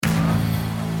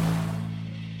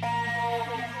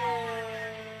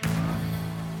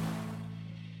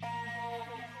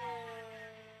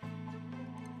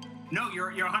No,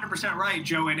 you're 100% right,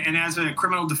 Joe. And as a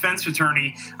criminal defense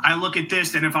attorney, I look at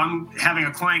this, and if I'm having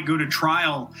a client go to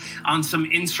trial on some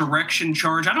insurrection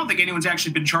charge, I don't think anyone's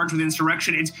actually been charged with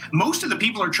insurrection. It's most of the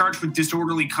people are charged with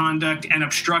disorderly conduct and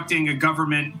obstructing a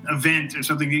government event or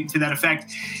something to that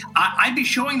effect. I'd be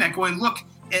showing that, going, look,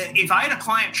 if I had a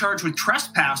client charged with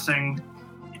trespassing,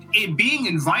 being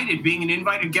an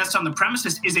invited guest on the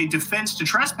premises is a defense to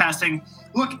trespassing.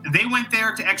 Look, they went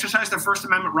there to exercise their First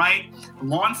Amendment right.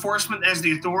 Law enforcement has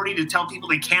the authority to tell people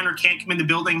they can or can't come in the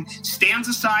building, stands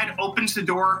aside, opens the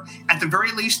door. At the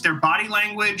very least, their body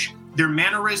language, their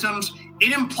mannerisms,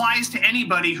 it implies to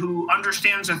anybody who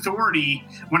understands authority,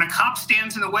 when a cop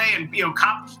stands in the way and,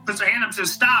 cop puts their hand up and says,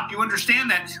 stop, you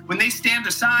understand that when they stand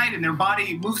aside and their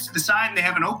body moves to the side and they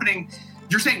have an opening,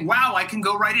 you're saying, wow, I can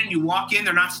go right in. You walk in,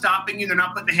 they're not stopping you, they're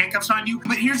not putting the handcuffs on you.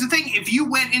 But here's the thing, if you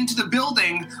went into the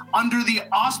building under the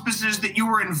auspices that you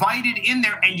were invited in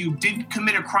there and you didn't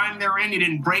commit a crime therein, you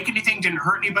didn't break anything, didn't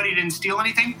hurt anybody, didn't steal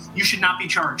anything, you should not be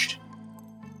charged.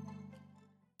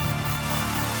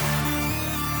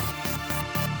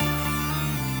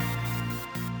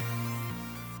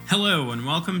 Hello and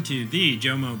welcome to The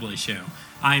Joe Mobley Show.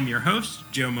 I'm your host,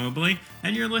 Joe Mobley,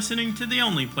 and you're listening to the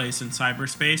only place in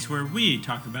cyberspace where we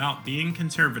talk about being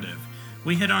conservative.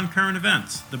 We hit on current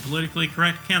events, the politically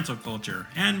correct cancel culture,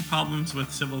 and problems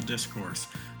with civil discourse.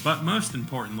 But most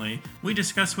importantly, we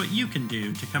discuss what you can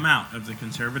do to come out of the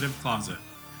conservative closet.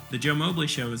 The Joe Mobley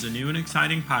Show is a new and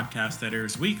exciting podcast that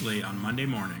airs weekly on Monday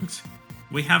mornings.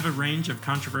 We have a range of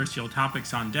controversial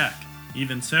topics on deck.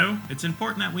 Even so, it's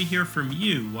important that we hear from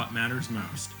you what matters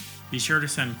most. Be sure to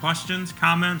send questions,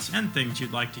 comments, and things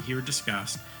you'd like to hear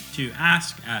discussed to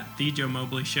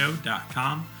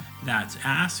ask@thejoemobleyshow.com. That's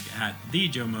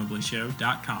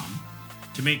ask@thejoemobleyshow.com.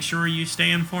 To make sure you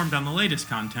stay informed on the latest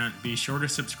content, be sure to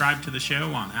subscribe to the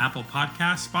show on Apple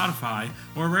Podcasts, Spotify,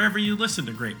 or wherever you listen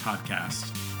to great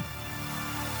podcasts.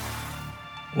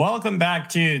 Welcome back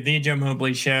to The Joe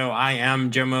Mobley Show. I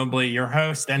am Joe Mobley, your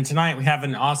host, and tonight we have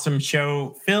an awesome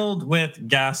show filled with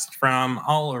guests from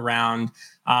all around.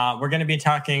 We're going to be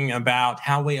talking about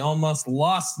how we almost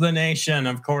lost the nation.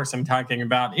 Of course, I'm talking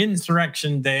about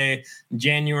Insurrection Day,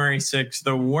 January 6th,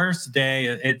 the worst day.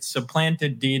 It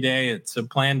supplanted D-Day. It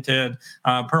supplanted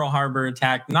Pearl Harbor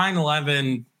attack,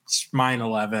 9/11,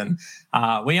 Schmine-11.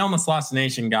 We almost lost the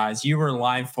nation, guys. You were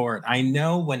live for it. I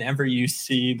know whenever you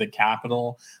see the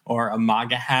Capitol or a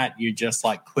MAGA hat, you just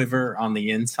like quiver on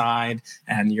the inside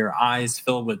and your eyes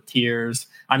fill with tears.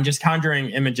 I'm just conjuring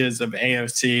images of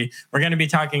AOC. We're going to be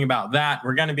talking about that.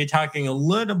 We're going to be talking a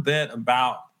little bit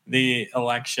about the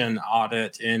election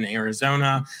audit in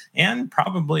Arizona and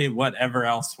probably whatever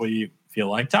else we feel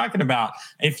like talking about.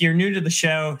 If you're new to the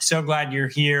show, so glad you're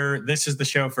here. This is the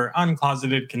show for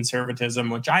uncloseted conservatism,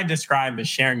 which I describe as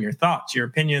sharing your thoughts, your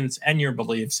opinions, and your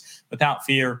beliefs without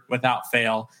fear, without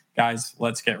fail. Guys,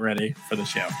 let's get ready for the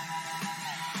show.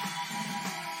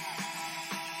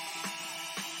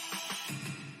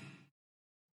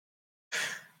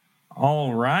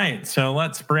 All right, so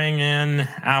let's bring in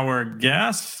our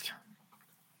guest.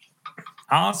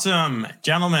 Awesome.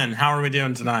 Gentlemen, how are we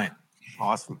doing tonight?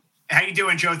 Awesome. How you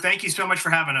doing, Joe? Thank you so much for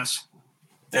having us.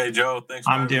 Hey, Joe. Thanks.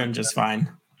 I'm doing just fine.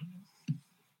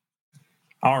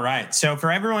 All right. So for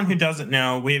everyone who doesn't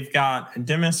know, we've got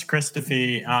Dimas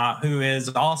Christophe, who is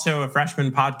also a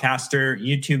freshman podcaster,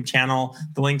 YouTube channel.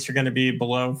 The links are going to be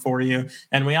below for you.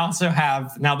 And we also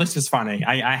have, now this is funny.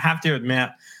 I have to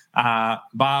admit, Bob,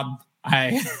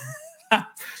 I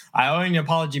owe you an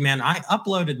apology, man. I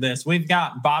uploaded this. We've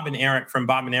got Bob and Eric from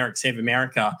Bob and Eric Save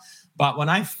America. But when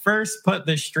I first put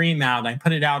the stream out, I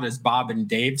put it out as Bob and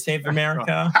Dave Save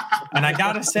America. And I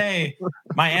got to say,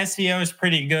 my SEO is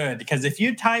pretty good because if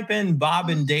you type in Bob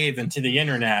and Dave into the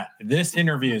internet, this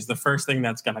interview is the first thing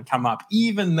that's going to come up,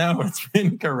 even though it's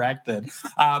been corrected.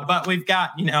 But we've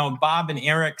got, Bob and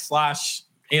Eric /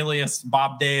 alias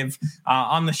Bob Dave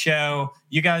on the show.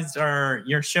 You guys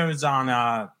your show's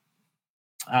on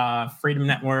Freedom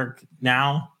Network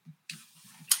now?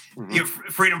 Yeah,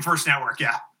 Freedom First Network,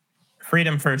 yeah.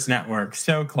 Freedom First Network.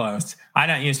 So close. I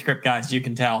don't use script, guys. You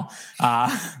can tell.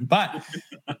 But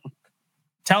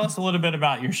tell us a little bit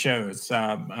about your shows,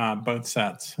 both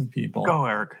sets of people. Go,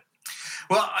 Eric.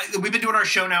 Well, we've been doing our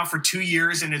show now for 2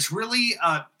 years, and it's really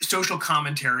social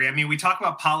commentary. I mean, we talk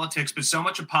about politics, but so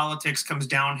much of politics comes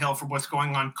downhill from what's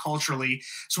going on culturally.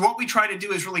 So what we try to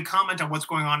do is really comment on what's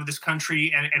going on in this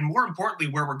country, and more importantly,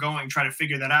 where we're going, try to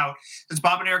figure that out. It's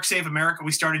Bob and Eric Save America.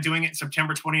 We started doing it in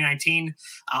September 2019.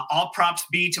 All props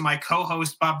be to my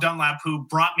co-host, Bob Dunlap, who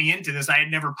brought me into this. I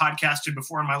had never podcasted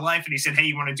before in my life, and he said, hey,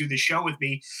 you want to do this show with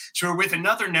me? So we're with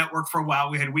another network for a while.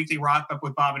 We had a weekly Rock Up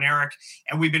with Bob and Eric,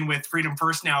 and we've been with Freedom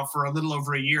First now for a little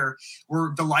over a year. We're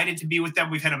delighted to be with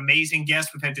them. We've had amazing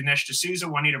guests. We've had Dinesh D'Souza,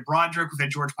 Juanita Broderick. We've had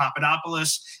George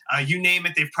Papadopoulos. You name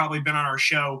it, they've probably been on our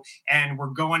show. And we're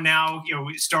going now,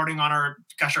 starting on our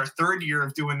third year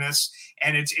of doing this.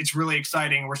 And it's really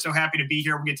exciting. We're so happy to be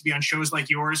here. We get to be on shows like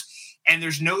yours. And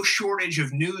there's no shortage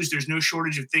of news. There's no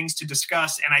shortage of things to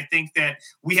discuss. And I think that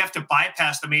we have to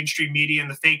bypass the mainstream media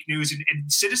and the fake news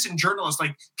and citizen journalists,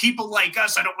 like people like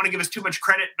us. I don't want to give us too much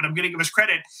credit, but I'm going to give us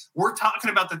credit. We're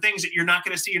talking about the things that you're not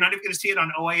going to see. You're not even going to see it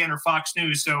on OAN or Fox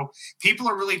News. So people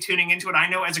are really tuning into it. I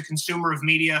know as a consumer of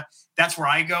media, that's where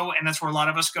I go, and that's where a lot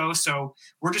of us go. So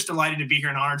we're just delighted to be here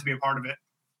and honored to be a part of it.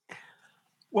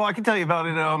 Well, I can tell you about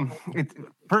it.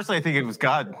 Personally, I think it was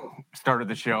God started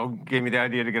the show, gave me the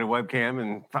idea to get a webcam,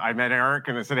 and I met Eric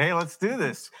and I said, hey, let's do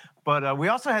this. But we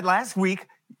also had last week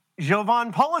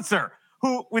Jovan Pulitzer,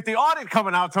 who, with the audit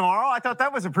coming out tomorrow, I thought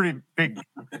that was a pretty big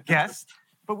guest.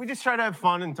 But we just try to have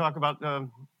fun and talk about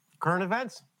current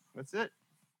events. That's it.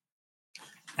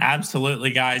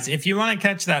 Absolutely, guys. If you want to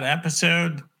catch that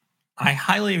episode, I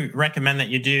highly recommend that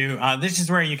you do. This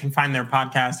is where you can find their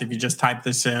podcast. If you just type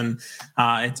this in,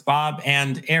 it's Bob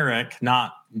and Eric,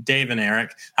 not Dave and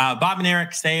Eric. Bob and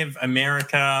Eric Save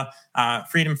America,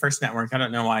 Freedom First Network. I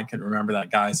don't know why I couldn't remember that,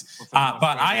 guys.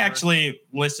 But I actually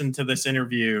listened to this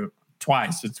interview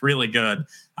twice. It's really good.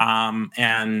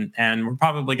 And we're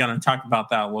probably going to talk about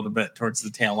that a little bit towards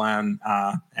the tail end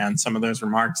and some of those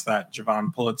remarks that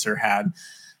Jovan Pulitzer had.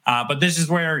 But this is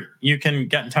where you can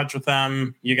get in touch with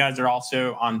them. You guys are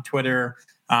also on Twitter.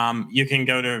 You can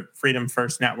go to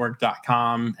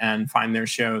freedomfirstnetwork.com and find their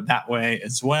show that way,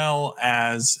 as well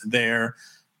as their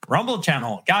Rumble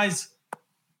channel. Guys,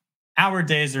 our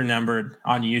days are numbered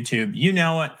on YouTube. You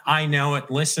know it. I know it.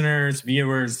 Listeners,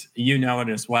 viewers, you know it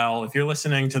as well. If you're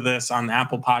listening to this on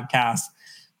Apple Podcasts,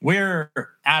 we're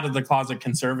out of the closet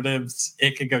conservatives.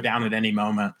 It could go down at any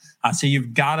moment. So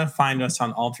you've got to find us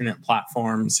on alternate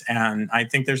platforms. And I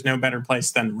think there's no better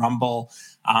place than Rumble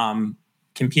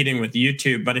competing with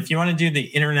YouTube. But if you want to do the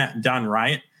internet done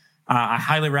right, I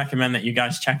highly recommend that you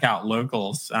guys check out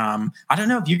Locals. I don't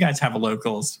know if you guys have a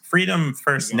Locals. Freedom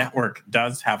First Network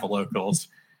does have a Locals.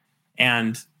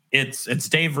 And it's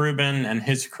Dave Rubin and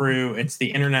his crew. It's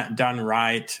the internet done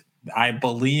right. I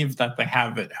believe that they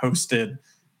have it hosted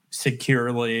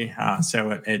securely,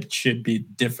 so it should be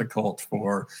difficult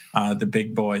for the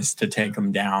big boys to take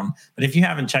them down. But if you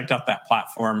haven't checked out that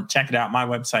platform, check it out. My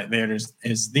website there is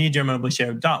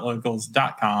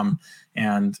thejoemobleyshow.locals.com,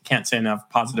 and can't say enough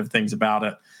positive things about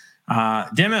it.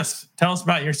 Dimas, tell us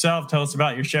about yourself. Tell us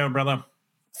about your show, brother.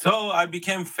 So I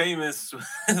became famous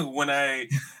when I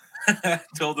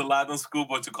told the Loudoun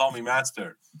schoolboy to call me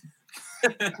master.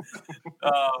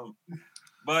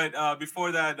 But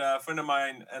before that, a friend of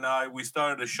mine and we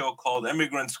started a show called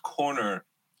Immigrant Corner,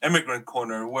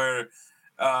 where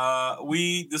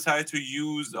we decided to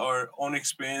use our own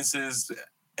experiences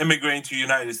immigrating to the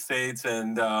United States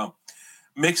and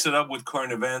mix it up with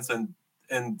current events and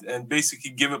basically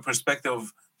give a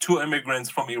perspective to immigrants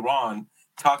from Iran,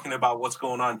 talking about what's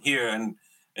going on here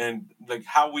and like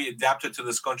how we adapted to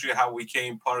this country, how we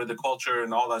became part of the culture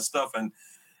and all that stuff, and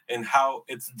how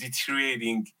it's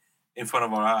deteriorating in front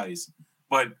of our eyes.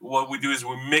 But what we do is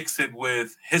we mix it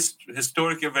with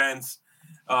historic events,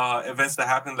 events that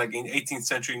happened like in 18th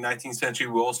century, 19th century.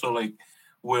 We also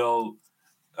will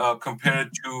compare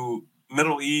it to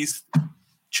Middle East,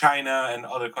 China, and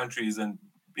other countries, and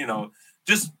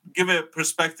just give a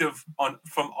perspective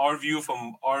from our view,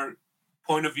 from our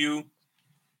point of view,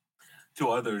 to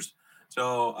others.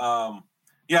 So I'm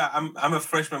a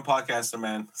freshman podcaster,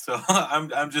 man. So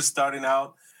I'm just starting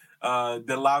out.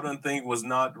 The Loudoun thing was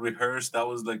not rehearsed. That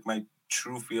was like my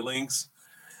true feelings,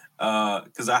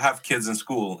 because I have kids in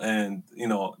school, and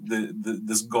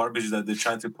this garbage that they're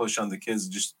trying to push on the kids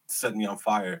just set me on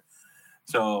fire.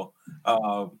 So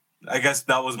I guess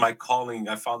that was my calling.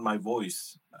 I found my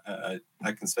voice, I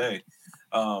can say,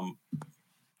 I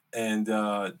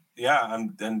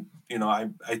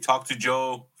talked to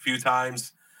Joe a few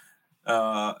times.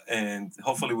 And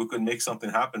hopefully we could make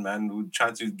something happen, man. We try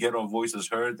to get our voices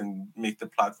heard and make the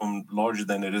platform larger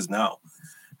than it is now.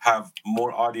 Have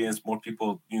more audience, more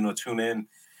people, tune in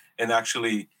and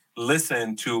actually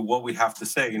listen to what we have to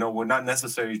say. We're not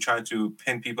necessarily trying to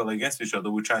pin people against each other.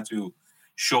 We're trying to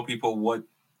show people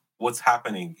what's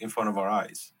happening in front of our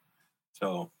eyes.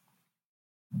 So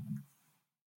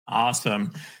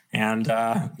awesome. And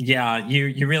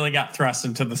you really got thrust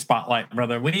into the spotlight,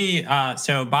 brother.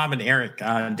 So Bob and Eric,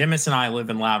 Dimas and I live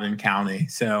in Loudoun County,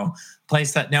 so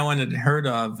place that no one had heard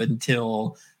of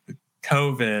until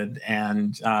COVID,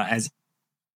 and as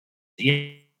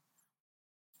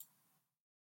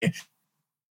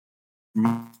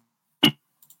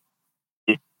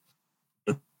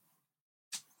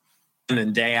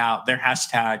and day out, their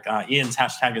hashtag, Ian's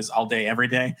hashtag is all day, every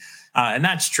day. And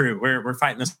that's true. We're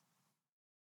fighting this.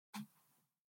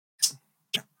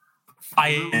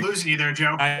 I'm losing you there,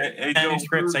 Joe.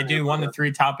 Scripts. I do 1 to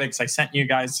 3 topics. I sent you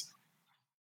guys.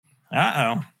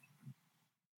 Uh-oh.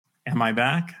 Am I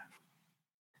back?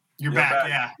 You're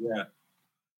back. Yeah.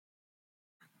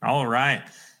 All right.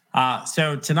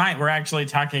 So tonight we're actually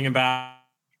talking about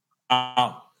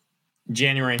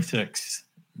January 6th,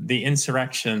 the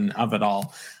insurrection of it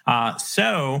all.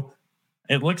 So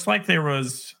it looks like there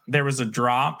was a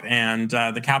drop, and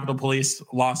the Capitol Police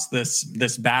lost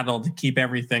this battle to keep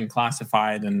everything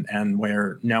classified and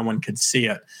where no one could see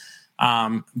it.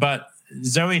 But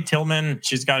Zoe Tillman,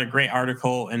 she's got a great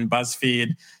article in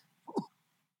BuzzFeed.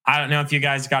 I don't know if you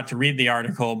guys got to read the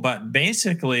article, but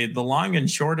basically the long and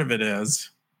short of it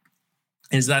is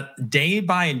that day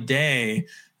by day,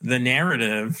 the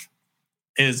narrative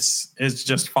is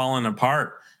just falling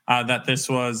apart, that this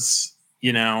was,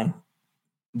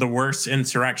 the worst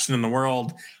insurrection in the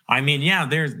world. I mean, yeah,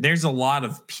 there's a lot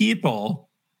of people,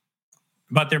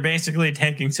 but they're basically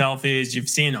taking selfies. You've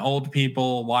seen old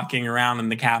people walking around in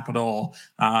the Capitol,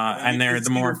 and they're the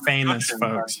more famous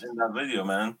folks. In that video,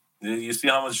 man, you see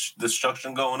how much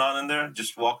destruction going on in there,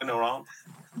 just walking around.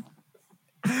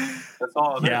 That's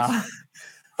all it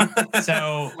is.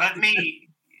 So let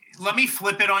me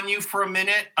flip it on you for a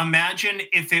minute. Imagine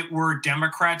if it were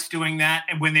Democrats doing that,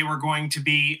 and when they were going to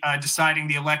be deciding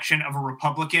the election of a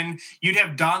Republican, you'd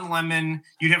have Don Lemon,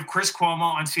 you'd have Chris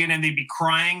Cuomo on CNN. They'd be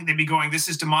crying. They'd be going, "This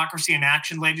is democracy in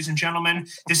action, ladies and gentlemen.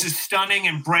 This is stunning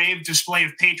and brave display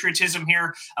of patriotism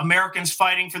here. Americans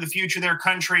fighting for the future of their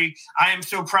country. I am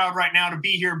so proud right now to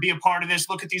be here, be a part of this.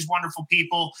 Look at these wonderful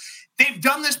people." They've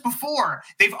done this before.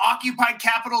 They've occupied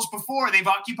capitals before. They've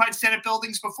occupied Senate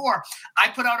buildings before. I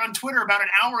put out on Twitter about an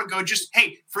hour ago, just,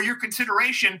 hey, for your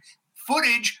consideration,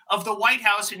 footage of the White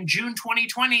House in June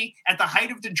 2020 at the height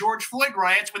of the George Floyd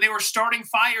riots when they were starting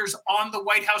fires on the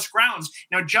White House grounds.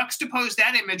 Now, juxtapose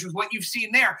that image with what you've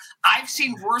seen there. I've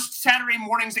seen worse Saturday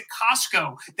mornings at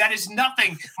Costco. That is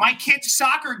nothing. My kids'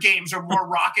 soccer games are more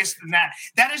raucous than that.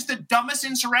 That is the dumbest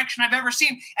insurrection I've ever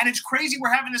seen. And it's crazy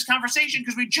we're having this conversation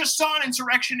because we just saw an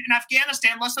insurrection in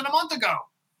Afghanistan less than a month ago.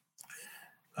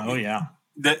 Oh, yeah.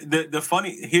 The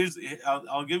funny,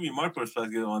 I'll give you my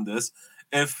perspective on this.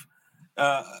 If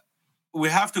we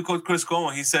have to quote Chris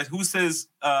Cuomo. He said, "Who says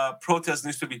protest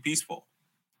needs to be peaceful?"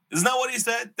 Isn't that what he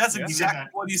said? That's exactly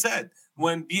what he said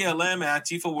when BLM and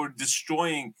Antifa were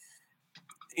destroying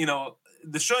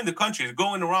the country,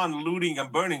 going around looting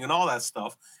and burning and all that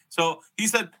stuff. So he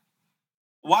said,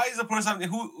 "Why is the person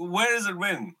where is it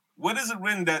written? What is it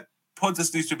written that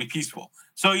protest needs to be peaceful?"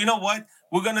 So you know what?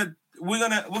 We're gonna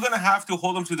have to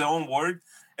hold them to their own word.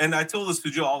 And I told this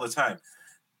to Joe all the time.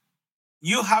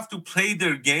 You have to play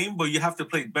their game, but you have to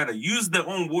play it better. Use their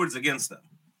own words against them.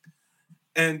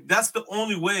 And that's the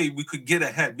only way we could get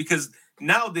ahead, because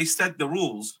now they set the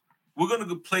rules. We're going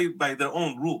to play by their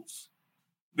own rules,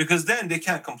 because then they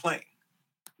can't complain,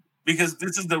 because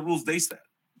this is the rules they set.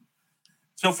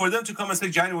 So for them to come and say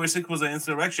January 6th was an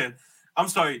insurrection, I'm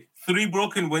sorry, 3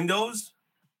 broken windows?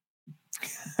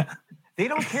 They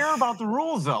don't care about the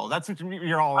rules, though. That's what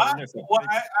you're all. Well,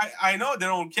 I know they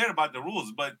don't care about the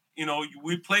rules, but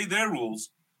we play their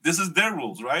rules. This is their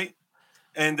rules, right?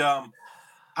 And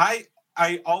I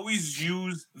always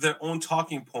use their own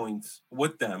talking points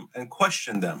with them and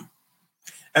question them.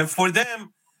 And for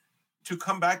them to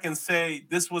come back and say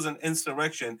this was an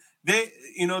insurrection, they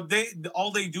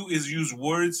all they do is use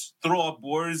words, throw up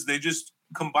words. They just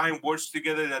combine words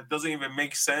together that doesn't even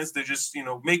make sense. They just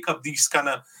make up these kind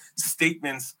of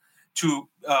statements to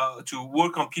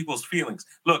work on people's feelings.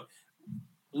 Look,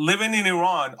 living in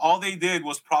Iran, all they did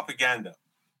was propaganda.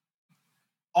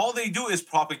 All they do is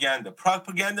propaganda.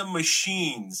 Propaganda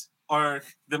machines are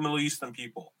the Middle Eastern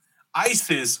people.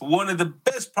 ISIS, one of the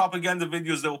best propaganda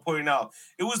videos they were putting out,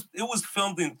 it was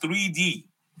filmed in 3D.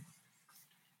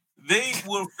 They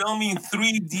were filming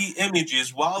 3D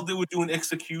images while they were doing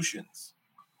executions.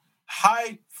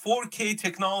 High 4K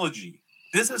technology.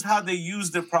 This is how they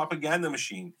use their propaganda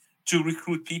machine. to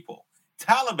recruit people.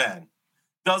 Taliban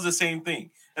does the same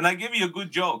thing. And I give you a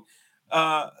good joke.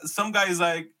 Some guy is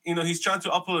like, he's trying to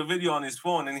upload a video on his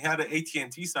phone and he had an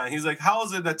AT&T sign. He's like, how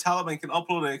is it that Taliban can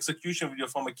upload an execution video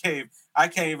from a cave? I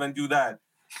can't even do that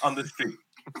on the street.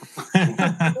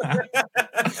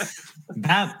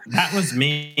 That was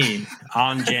me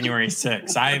on January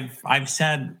 6th. I've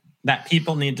said that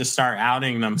people need to start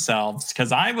outing themselves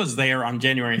because I was there on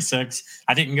January 6th.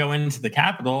 I didn't go into the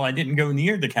Capitol. I didn't go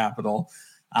near the Capitol.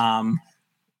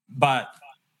 But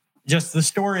just the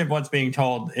story of what's being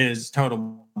told is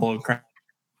total bull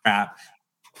crap.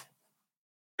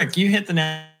 Rick, you hit the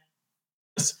net.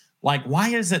 Like, why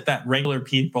is it that regular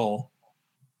people...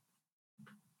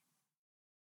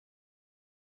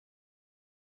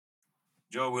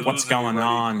 Joe, what's going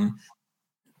on?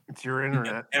 It's your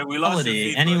internet. Yeah, we lost your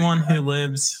feed, anyone who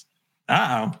lives...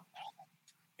 Uh-oh.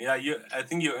 Yeah, I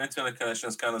think your internet connection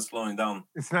is kind of slowing down.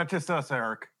 It's not just us,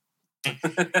 Eric.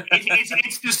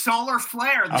 It's the solar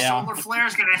flare. The solar flare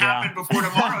is going to happen before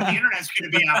tomorrow. The internet's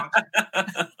going to be out.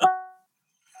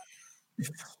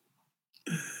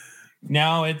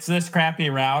 No, it's this crappy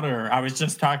router. I was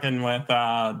just talking with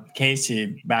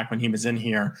Casey back when he was in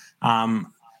here.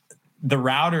 The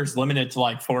router's limited to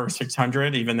like 400 or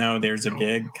 600, even though there's a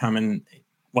gig coming.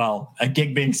 Well, a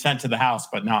gig being sent to the house,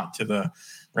 but not to the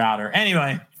router.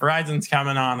 Anyway, Verizon's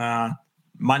coming on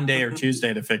Monday or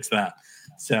Tuesday to fix that.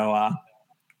 So,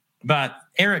 but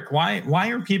Eric, why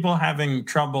are people having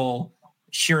trouble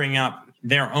shearing up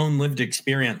their own lived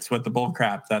experience with the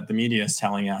bullcrap that the media is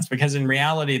telling us? Because in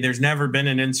reality, there's never been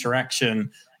an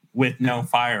insurrection with no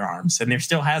firearms, and there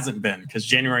still hasn't been because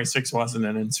January 6th wasn't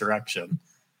an insurrection.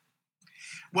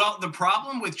 Well, the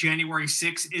problem with January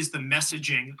 6th is the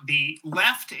messaging. The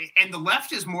left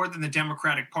is more than the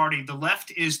Democratic Party. The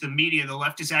left is the media. The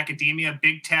left is academia,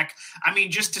 big tech. I mean,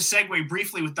 just to segue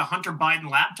briefly with the Hunter Biden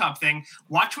laptop thing,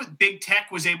 watch what big tech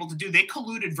was able to do. They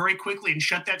colluded very quickly and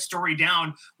shut that story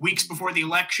down weeks before the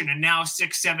election. And now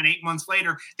 6, 7, 8 months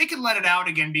later, they can let it out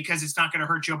again because it's not going to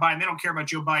hurt Joe Biden. They don't care about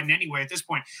Joe Biden anyway at this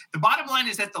point. The bottom line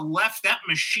is that the left, that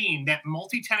machine, that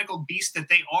multi-tentacled beast that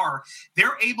they are,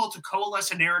 they're able to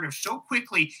coalesce a narrative so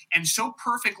quickly and so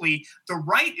perfectly. The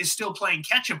right is still playing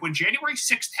catch up. When January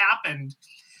 6th happened,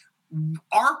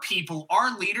 our people,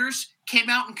 our leaders came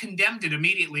out and condemned it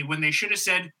immediately when they should have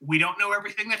said, we don't know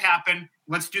everything that happened.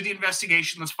 Let's do the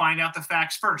investigation. Let's find out the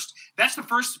facts first. That's the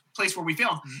first place where we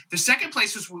failed. The second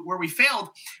place where we failed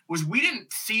was we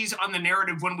didn't seize on the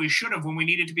narrative when we should have, when we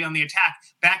needed to be on the attack.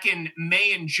 Back in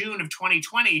May and June of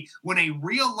 2020, when a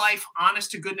real-life,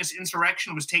 honest-to-goodness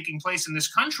insurrection was taking place in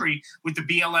this country with the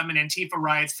BLM and Antifa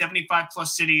riots,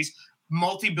 75-plus cities,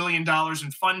 multi-billion dollars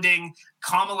in funding,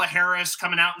 Kamala Harris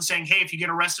coming out and saying, hey, if you get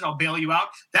arrested, I'll bail you out.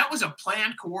 That was a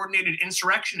planned, coordinated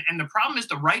insurrection. And the problem is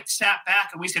the right sat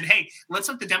back and we said, hey, let's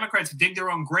let the Democrats dig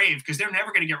their own grave because they're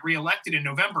never going to get reelected in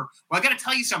November. Well, I got to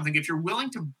tell you something. If you're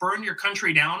willing to burn your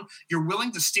country down, you're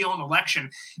willing to steal an election.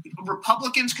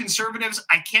 Republicans, conservatives,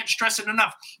 I can't stress it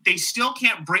enough. They still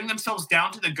can't bring themselves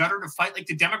down to the gutter to fight like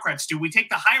the Democrats do. We take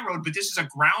the high road, but this is a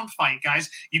ground fight,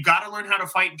 guys. You got to learn how to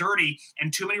fight dirty.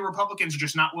 And too many Republicans are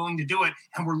just not willing to do it.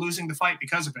 And we're losing the fight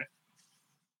because of it.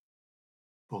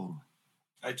 Boom.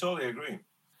 I totally agree.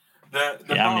 The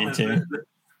problem is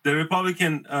the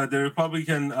Republican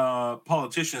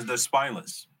politicians, they're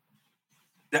spineless.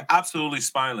 They're absolutely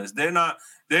spineless. They're not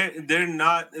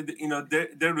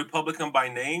they're Republican by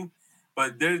name,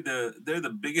 but they're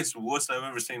the biggest wuss I've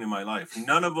ever seen in my life.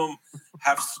 None of them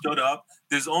have stood up.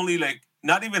 There's only like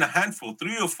not even a handful,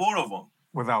 3 or 4 of them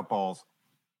without balls.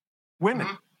 Women.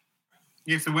 Mm-hmm.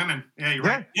 Yes, the women. Yeah, you're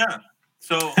right. Yeah.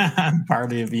 So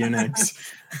party of eunuchs.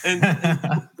 and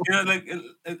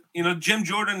Jim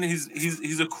Jordan,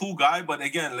 he's a cool guy, but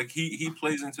again, like he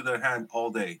plays into their hand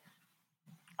all day.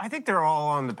 I think they're all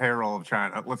on the payroll of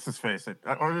China. Let's just face it,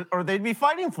 or they'd be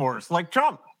fighting for us, like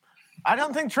Trump. I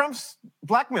don't think Trump's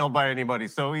blackmailed by anybody,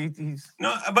 so he's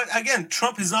no. But again,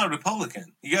 Trump is not a Republican.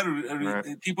 You got to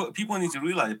right. people need to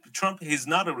realize Trump is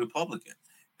not a Republican.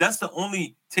 That's the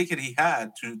only ticket he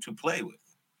had to play with.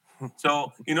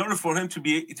 So, in order for him to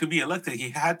be elected, he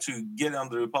had to get on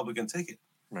the Republican ticket.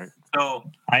 Right. So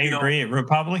I agree.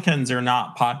 Republicans are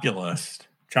not populist.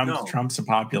 Trump's a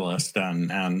populist,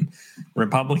 and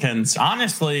Republicans.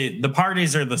 Honestly, the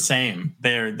parties are the same.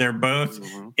 They're both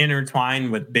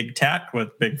intertwined with big tech,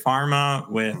 with big pharma,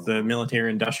 with the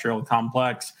military-industrial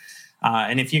complex.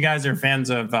 And if you guys are fans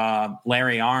of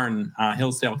Larry Arnn,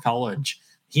 Hillsdale College,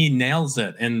 he nails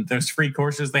it. And those free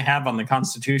courses they have on the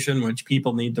Constitution, which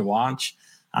people need to watch.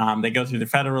 They go through the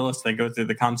Federalist, they go through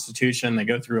the Constitution, they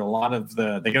go through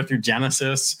they go through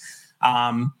Genesis.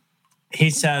 he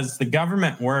says the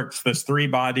government works, this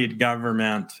three-bodied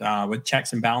government with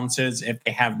checks and balances, if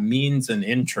they have means and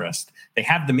interest. They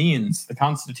have the means. The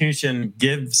Constitution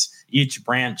gives each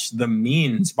branch the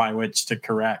means by which to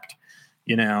correct,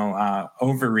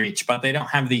 overreach, but they don't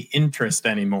have the interest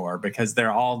anymore because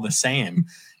they're all the same.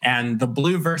 And the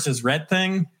blue versus red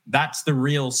thing, that's the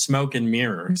real smoke and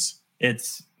mirrors.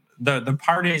 It's the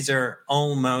parties are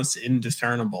almost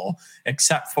indiscernible,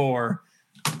 except for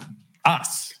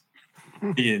us.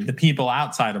 The people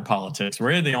outside of politics.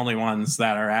 We're the only ones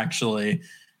that are actually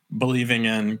believing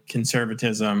in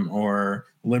conservatism or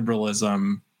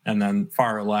liberalism and then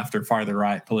far left or farther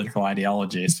right political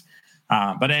ideologies.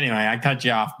 But anyway, I cut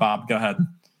you off, Bob. Go ahead.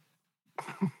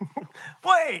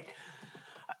 Wait.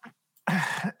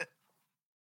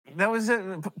 That was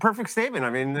a perfect statement. I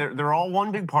mean, they're all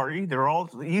one big party.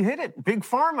 You hit it. Big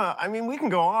pharma. I mean, we can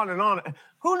go on and on.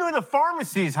 Who knew the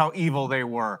pharmacies, how evil they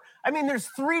were? I mean, there's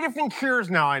 3 different cures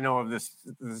now I know of this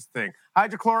thing.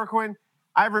 Hydrochloroquine,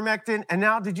 ivermectin, and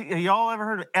now y'all ever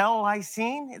heard of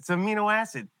L-lysine? It's amino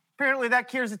acid. Apparently that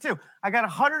cures it too. I got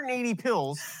 180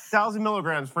 pills, 1,000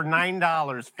 milligrams for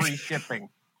 $9 free shipping.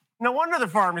 No wonder the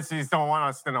pharmacies don't want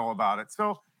us to know about it.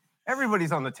 So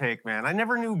everybody's on the take, man. I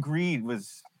never knew greed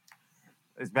was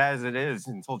as bad as it is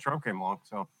until Trump came along.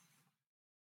 So,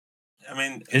 I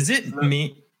mean, is it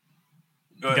me?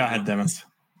 Go ahead, Demis.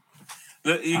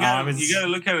 You gotta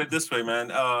look at it this way,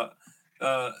 man.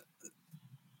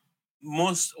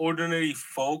 Most ordinary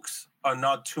folks are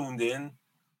not tuned in.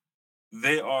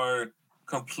 They are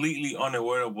completely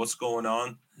unaware of what's going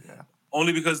on. Yeah.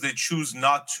 Only because they choose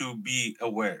not to be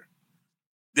aware.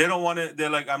 They don't want to. They're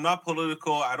like, I'm not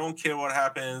political. I don't care what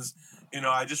happens.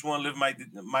 I just want to live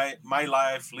my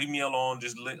life. Leave me alone.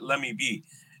 Just let me be.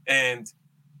 And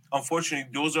unfortunately,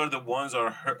 those are the ones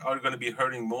are going to be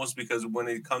hurting most, because when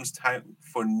it comes time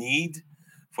for need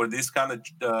for this kind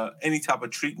of any type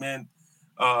of treatment,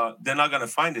 they're not going to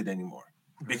find it anymore.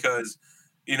 Because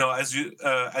as you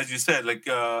said, like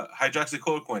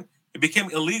hydroxychloroquine, it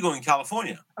became illegal in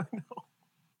California. I know.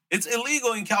 It's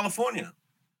illegal in California.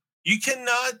 You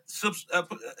cannot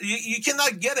you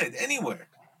cannot get it anywhere.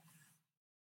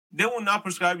 They will not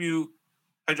prescribe you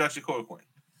hydroxychloroquine.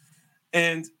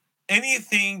 And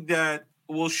anything that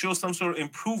will show some sort of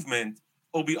improvement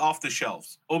will be off the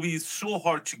shelves. Will be so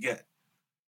hard to get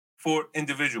for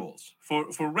individuals, for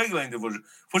regular individuals,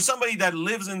 for somebody that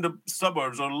lives in the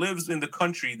suburbs or lives in the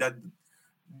country that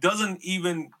doesn't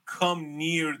even come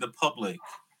near the public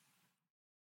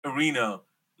arena.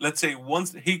 Let's say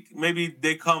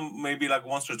they come like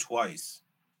once or twice,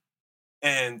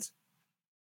 and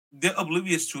they're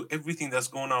oblivious to everything that's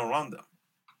going on around them.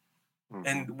 Mm-hmm.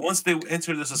 And once they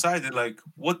enter the society, they're like,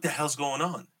 what the hell's going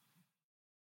on?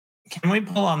 Can we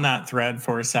pull on that thread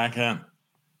for a second?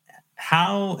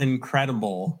 How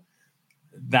incredible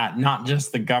that not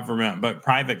just the government, but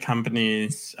private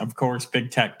companies, of course,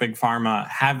 big tech, big pharma,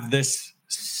 have this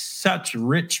such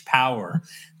rich power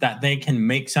that they can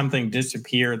make something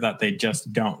disappear that they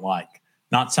just don't like.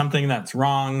 Not something that's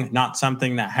wrong, not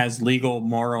something that has legal,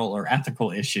 moral, or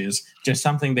ethical issues, just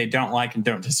something they don't like and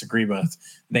don't disagree with.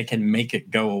 They can make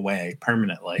it go away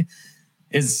permanently.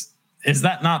 Is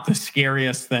that not the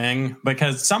scariest thing?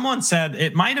 Because someone said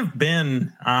it might have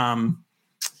been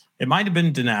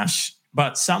Dinesh,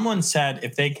 but someone said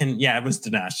it was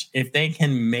Dinesh. If they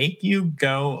can make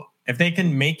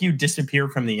you disappear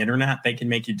from the internet, they can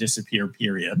make you disappear,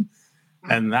 period.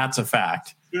 And that's a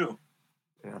fact. True.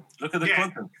 Yeah. Look at the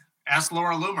Clinton. Ask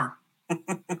Laura Loomer.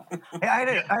 Hey,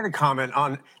 I had a comment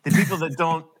on the people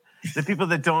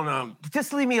that don't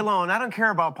just leave me alone. I don't care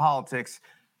about politics.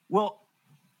 Well,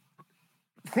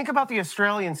 think about the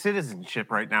Australian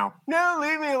citizenship right now. No,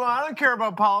 leave me alone. I don't care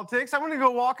about politics. I'm going to go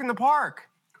walk in the park.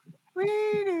 We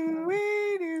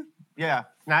do. Yeah,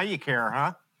 now you care,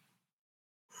 huh?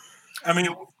 I mean,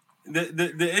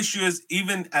 the issue is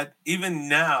even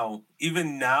now,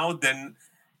 then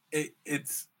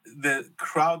it's the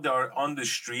crowd that are on the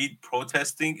street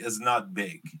protesting is not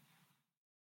big.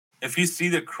 If you see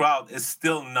the crowd, it's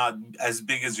still not as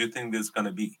big as you think it's going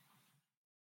to be.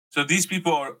 So these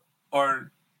people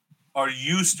are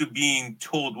used to being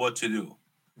told what to do.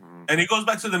 And it goes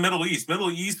back to the Middle East.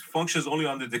 Middle East functions only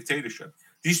under dictatorship.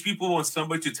 These people want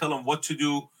somebody to tell them what to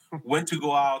do, when to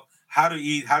go out, how to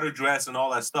eat, how to dress, and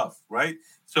all that stuff, right?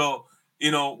 So,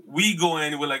 we go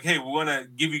in and we're like, hey, we want to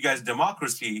give you guys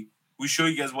democracy. We show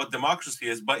you guys what democracy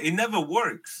is, but it never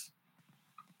works.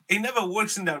 It never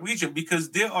works in that region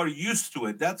because they are used to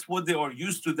it. That's what they are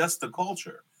used to. That's the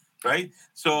culture, right?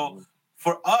 So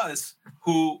for us,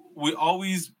 who we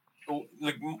always,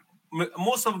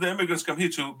 most of the immigrants come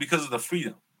here because of the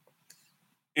freedom.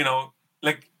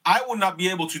 Like, I would not be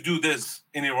able to do this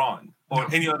in Iran or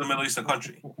any other Middle Eastern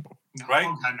country, right?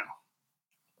 Oh, God, no.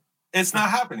 It's not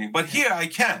happening. But here I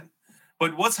can.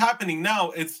 But what's happening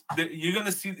now,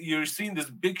 you're seeing this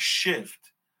big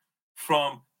shift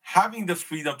from having the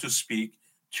freedom to speak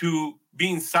to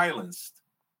being silenced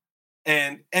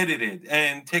and edited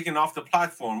and taken off the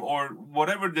platform or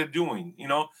whatever they're doing.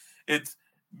 It's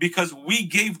because we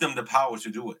gave them the power to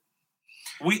do it.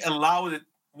 We allowed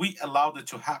it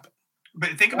to happen.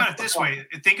 But think about it this way.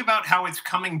 Think about how it's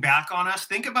coming back on us.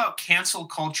 Think about cancel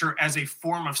culture as a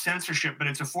form of censorship, but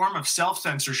it's a form of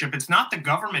self-censorship. It's not the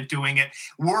government doing it.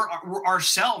 We're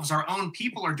ourselves, our own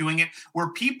people are doing it, where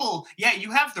people,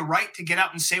 you have the right to get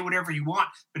out and say whatever you want.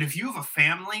 But if you have a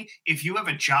family, if you have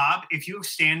a job, if you have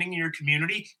standing in your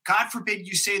community, God forbid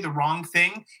you say the wrong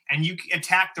thing and you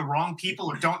attack the wrong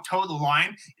people or don't toe the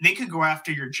line, they could go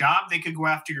after your job. They could go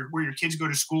after where your kids go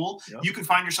to school. Yep. You could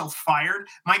find yourself fired.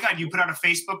 My God, you put out a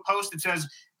Facebook post that says,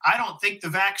 I don't think the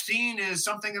vaccine is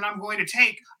something that I'm going to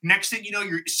take. Next thing you know,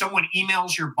 someone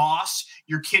emails your boss,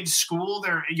 your kid's school.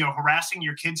 They're harassing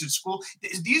your kids at school.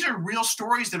 These are real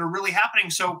stories that are really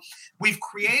happening. So we've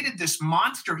created this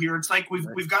monster here. It's like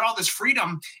we've got all this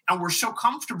freedom and we're so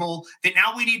comfortable that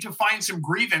now we need to find some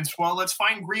grievance. Well, let's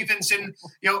find grievance and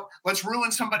let's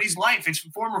ruin somebody's life. It's a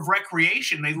form of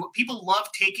recreation. People love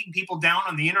taking people down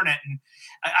on the internet, and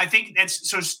I think that's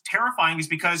so terrifying is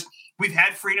because we've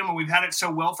had freedom and we've had it so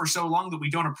well for so long that we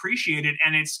don't appreciate it.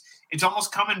 And it's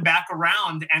almost coming back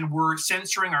around and we're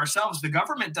censoring ourselves. The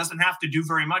government doesn't have to do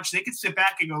very much. They could sit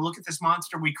back and go, look at this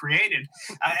monster we created.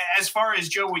 As far as,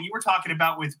 Joe, what you were talking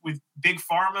about with big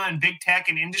pharma and big tech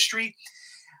and industry,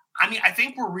 I mean, I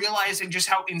think we're realizing just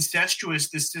how incestuous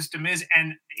this system is.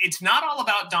 And it's not all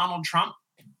about Donald Trump.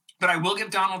 But I will give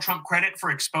Donald Trump credit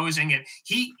for exposing it.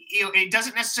 It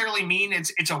doesn't necessarily mean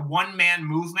it's a one-man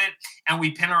movement and we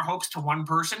pin our hopes to one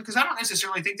person, because I don't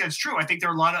necessarily think that's true. I think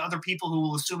there are a lot of other people who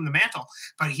will assume the mantle.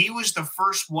 But he was the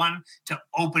first one to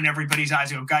open everybody's eyes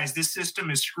and go, guys, this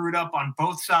system is screwed up on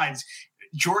both sides.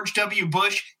 George W.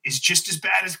 Bush is just as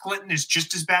bad as Clinton, is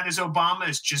just as bad as Obama,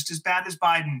 is just as bad as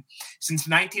Biden. Since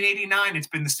 1989, it's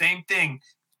been the same thing.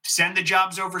 Send the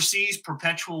jobs overseas,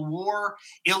 perpetual war,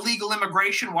 illegal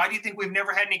immigration. Why do you think we've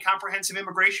never had any comprehensive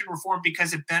immigration reform?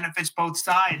 Because it benefits both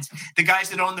sides. The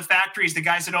guys that own the factories, the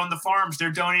guys that own the farms,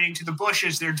 they're donating to the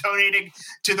Bushes, they're donating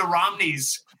to the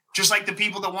Romneys, just like the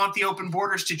people that want the open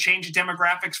borders to change the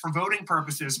demographics for voting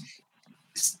purposes.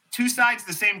 Two sides of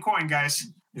the same coin, guys.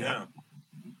 Yeah.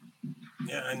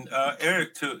 Yeah, and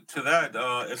Eric, to that,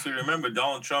 if you remember,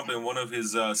 Donald Trump in one of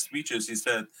his speeches, he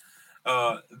said,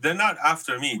 they're not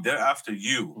after me, they're after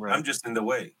you. Right. I'm just in the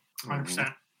way.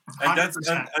 100%.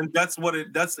 And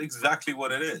that's exactly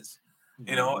what it is.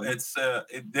 It's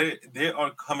they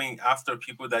are coming after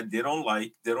people that they don't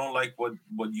like. They don't like what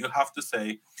you have to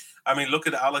say. I mean, look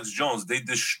at Alex Jones. They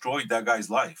destroyed that guy's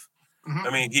life. Mm-hmm.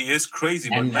 I mean, he is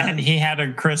crazy, and he had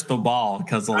a crystal ball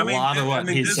because a lot of what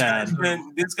he said.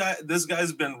 This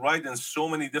guy's been right in so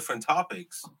many different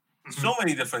topics. Mm-hmm. So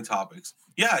many different topics.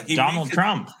 Yeah, Donald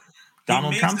Trump's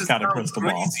got a crystal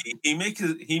ball. He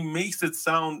makes it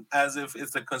sound as if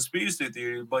it's a conspiracy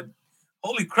theory, but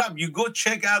holy crap, you go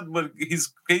check out what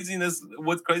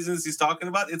craziness he's talking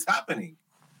about. It's happening.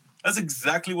 That's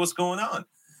exactly what's going on.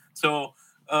 So,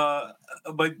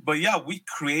 but yeah, we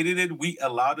created it, we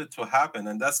allowed it to happen,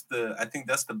 and I think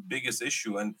that's the biggest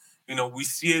issue. And we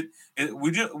see it.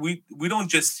 We don't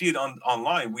just see it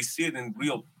online. We see it in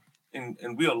real.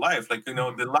 In real life, like the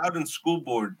Loudoun School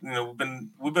Board,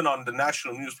 we've been on the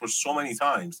national news for so many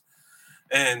times,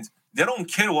 and they don't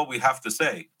care what we have to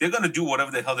say. They're gonna do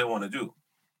whatever the hell they want to do,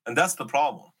 and that's the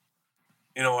problem.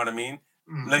 You know what I mean?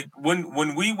 Mm-hmm. Like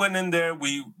when we went in there,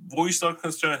 we voiced our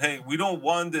concern. Hey, we don't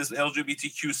want this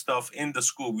LGBTQ stuff in the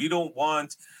school. We don't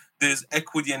want this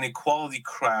equity and equality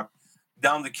crap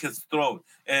down the kid's throat.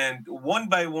 And one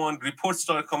by one, reports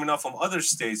started coming out from other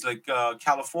states, like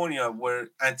California, where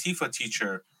Antifa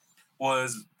teacher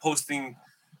was posting,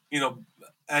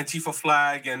 Antifa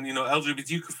flag and,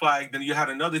 LGBTQ flag. Then you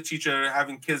had another teacher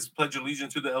having kids pledge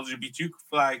allegiance to the LGBTQ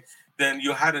flag. Then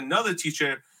you had another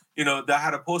teacher, that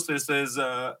had a poster that says,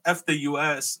 F the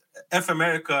U.S., F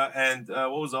America, and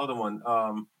what was the other one?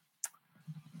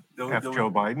 F Joe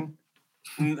Biden?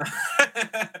 No,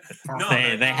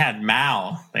 they had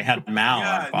Mao. They had Mao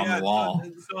up on the wall.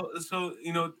 So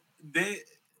you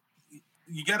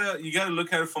gotta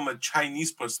look at it from a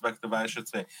Chinese perspective, I should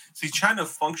say. See, China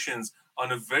functions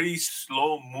on a very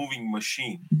slow moving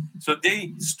machine, so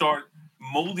they start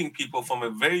molding people from a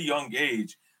very young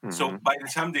age. Mm-hmm. So by the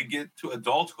time they get to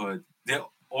adulthood, they're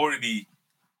already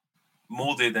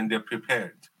molded and they're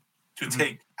prepared to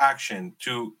take action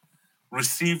to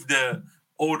receive the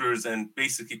orders and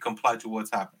basically comply to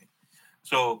what's happening.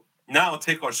 So now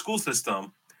take our school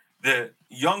system, the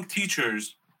young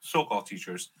teachers, so-called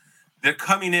teachers, they're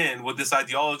coming in with this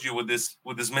ideology, with this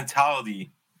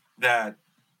mentality that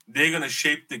they're going to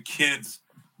shape the kids'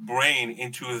 brain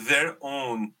into their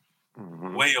own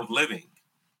way of living,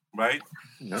 right?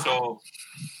 Yeah. So,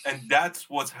 and that's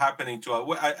what's happening to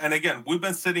us. And again, we've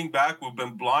been sitting back, we've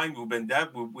been blind, we've been deaf,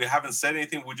 we haven't said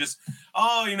anything. We just,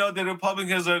 the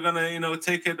Republicans are going to,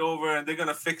 take it over and they're going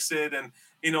to fix it. And,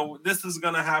 this is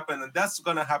going to happen and that's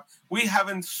going to happen. We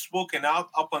haven't spoken out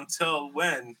up until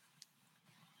when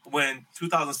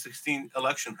 2016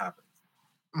 election happened.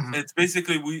 Mm-hmm. It's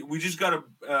basically, we just got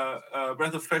a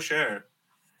breath of fresh air.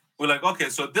 We're like, okay,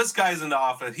 so this guy's in the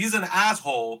office. He's an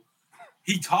asshole.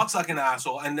 He talks like an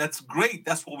asshole, and that's great.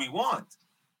 That's what we want.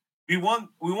 We want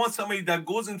somebody that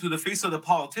goes into the face of the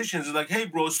politicians and like, hey,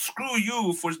 bro, screw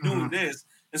you for doing this,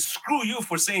 and screw you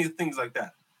for saying things like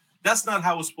that. That's not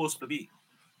how it's supposed to be.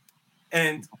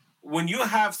 And when you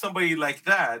have somebody like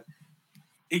that,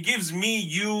 it gives me,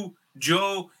 you,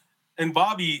 Joe, and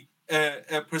Bobby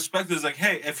a perspective. Is like,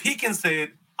 hey, if he can say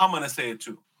it, I'm gonna say it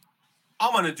too.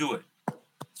 I'm gonna do it.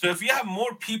 So if you have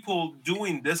more people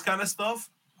doing this kind of stuff,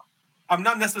 I'm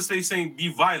not necessarily saying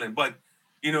be violent, but,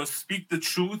 speak the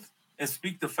truth and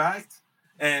speak the facts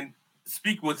and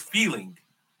speak with feeling.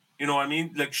 You know what I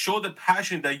mean? Like show the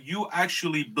passion that you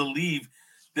actually believe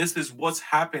this is what's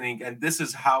happening and this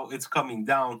is how it's coming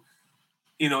down.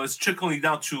 It's trickling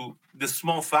down to the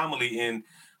small family in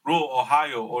rural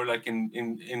Ohio or like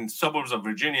in suburbs of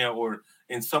Virginia or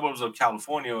in suburbs of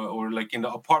California or like in the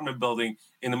apartment building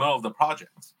in the middle of the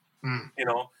projects.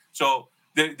 So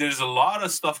there's a lot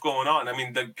of stuff going on. I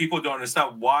mean, people don't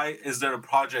understand why is there a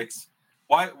projects?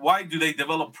 Why do they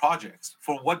develop projects?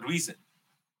 For what reason?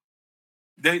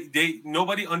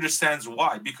 Nobody understands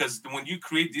why. Because when you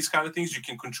create these kind of things, you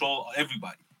can control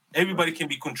everybody. Everybody can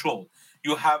be controlled.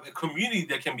 You have a community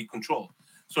that can be controlled.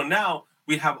 So now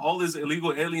we have all these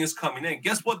illegal aliens coming in.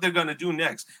 Guess what they're going to do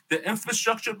next? The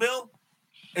infrastructure bill,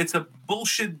 it's a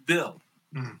bullshit bill.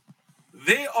 Mm.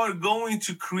 They are going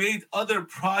to create other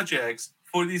projects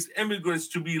for these immigrants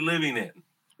to be living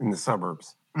in the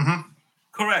suburbs. Mm-hmm.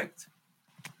 Correct.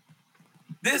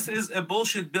 This is a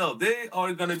bullshit bill. They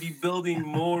are going to be building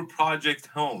more project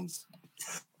homes,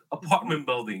 apartment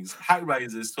buildings, high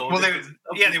rises. So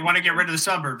they want to get rid of the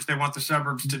suburbs. They want the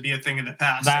suburbs to be a thing of the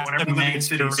past. That's they want everyone living in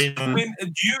cities. I mean,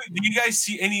 do you guys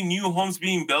see any new homes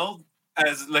being built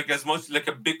as much like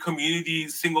a big community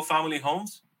single family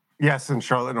homes? Yes, in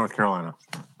Charlotte, North Carolina.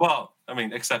 Well, I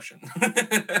mean, exception.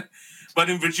 But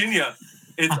in Virginia,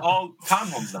 it's all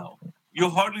townhomes now. You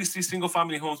hardly see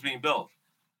single-family homes being built.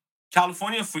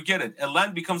 California, forget it. A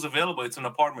land becomes available, it's an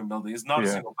apartment building. It's not a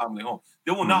single-family home.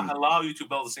 They will not allow you to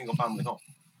build a single-family home.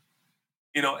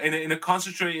 In a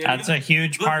concentrated area. That's a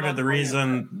huge part of the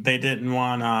reason they didn't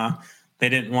want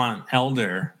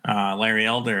Larry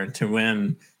Elder to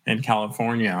win in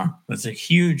California. That's a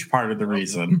huge part of the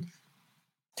reason.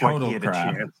 Total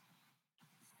crap.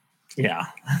 Yeah.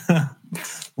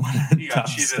 You got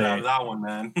cheated out of that one,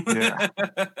 man. Yeah.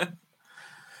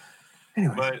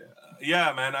 Anyway. But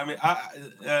yeah, man. I mean,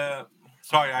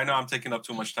 sorry, I know I'm taking up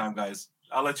too much time, guys.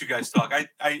 I'll let you guys talk.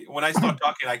 I when I start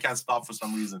talking, I can't stop for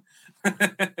some reason.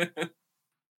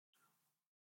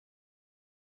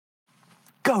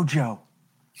 Go, Joe.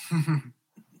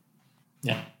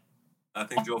 Yeah. I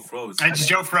think Joe froze.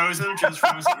 Joe frozen? Joe's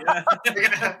frozen. Yeah.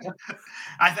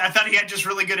 I thought he had just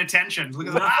really good attention. Look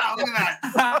at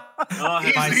that.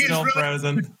 Am I still really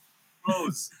frozen?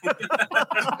 Froze.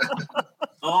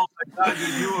 Oh my God,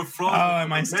 you were frozen. Oh,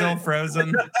 am I still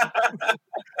frozen?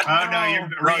 Oh no, you're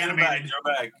reanimated.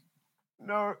 You're back.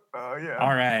 No, yeah.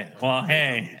 All right. Well,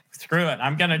 hey, screw it.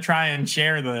 I'm gonna try and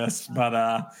share this,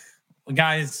 but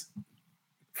guys,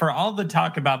 for all the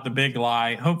talk about the big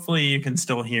lie, hopefully you can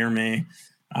still hear me.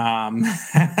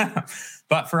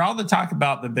 But for all the talk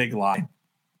about the big lie,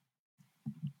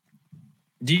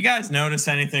 do you guys notice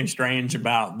anything strange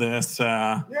about this?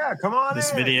 Come on.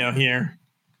 This video here.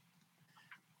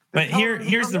 But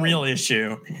here's the real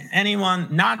issue. Anyone,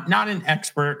 not an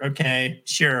expert, okay,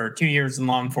 sure, 2 years in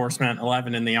law enforcement,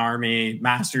 11 in the Army,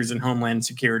 masters in Homeland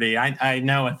Security. I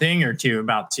know a thing or two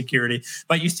about security,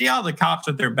 but you see all the cops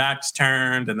with their backs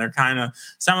turned, and they're kind of,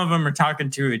 some of them are talking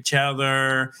to each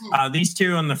other. These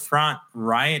two on the front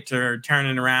right are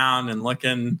turning around and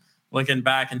looking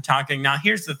back and talking. Now,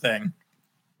 here's the thing.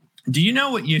 Do you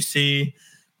know what you see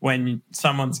when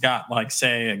someone's got, like,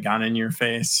 say, a gun in your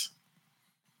face?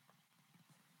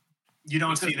 You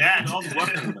don't see that.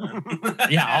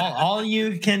 Yeah, all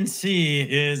you can see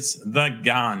is the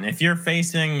gun. If you're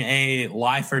facing a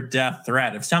life or death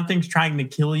threat, if something's trying to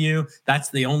kill you,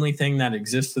 that's the only thing that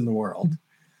exists in the world.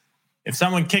 If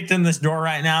someone kicked in this door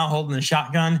right now holding a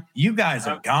shotgun, you guys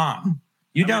are gone.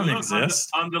 You don't exist.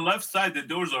 On the left side, the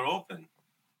doors are open.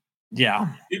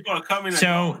 Yeah. People are coming.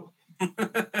 So,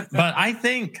 but I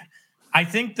think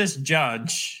this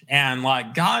judge, and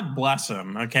like, God bless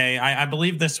him. Okay. I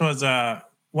believe this was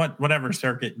whatever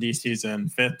circuit DC's in,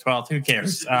 5th, 12th, who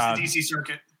cares? It's the DC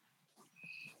circuit.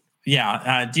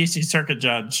 Yeah. DC circuit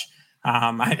judge.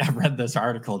 I read this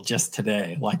article just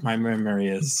today. Like, my memory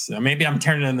is, maybe I'm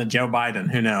turning into Joe Biden.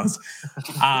 Who knows?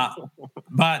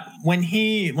 But when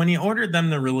he ordered them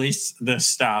to release this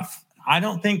stuff, I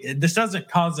don't think this doesn't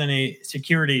cause any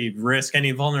security risk,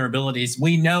 any vulnerabilities.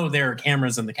 We know there are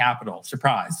cameras in the Capitol.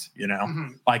 Surprise,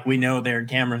 like, we know there are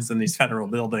cameras in these federal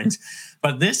buildings.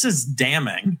 But this is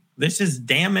damning. This is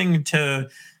damning to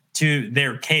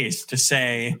their case to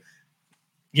say,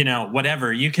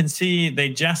 whatever. You can see they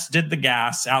just did the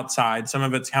gas outside. Some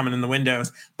of it's coming in the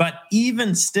windows. But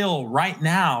even still, right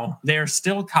now, there are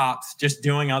still cops just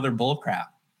doing other bullcrap,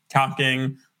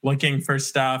 talking, looking for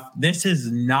stuff. This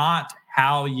is not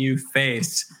how you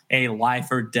face a life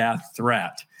or death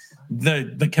threat.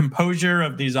 The composure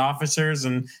of these officers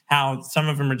and how some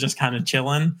of them are just kind of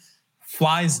chilling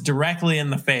flies directly in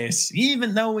the face,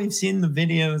 even though we've seen the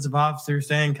videos of officers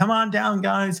saying, come on down,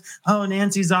 guys. Oh,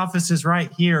 Nancy's office is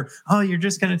right here. Oh, you're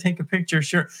just going to take a picture.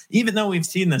 Sure. Even though we've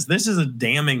seen this is a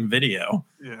damning video.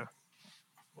 Yeah.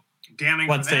 Damning.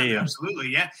 What say you? Absolutely.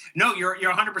 Yeah. No, you're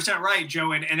 100% right,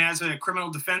 Joe. And as a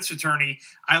criminal defense attorney,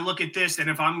 I look at this, and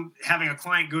if I'm having a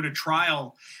client go to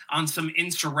trial on some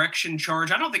insurrection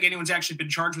charge, I don't think anyone's actually been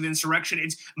charged with insurrection.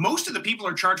 It's most of the people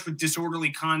are charged with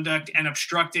disorderly conduct and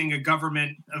obstructing a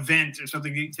government event or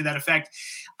something to that effect.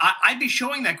 I'd be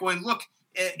showing that, going, look,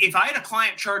 if I had a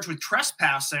client charged with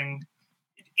trespassing,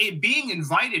 being an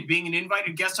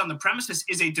invited guest on the premises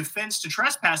is a defense to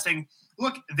trespassing.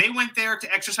 Look, they went there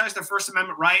to exercise their First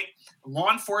Amendment right.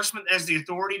 Law enforcement has the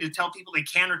authority to tell people they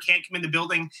can or can't come in the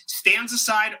building, stands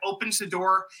aside, opens the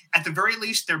door. At the very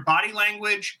least, their body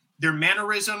language, their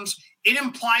mannerisms, it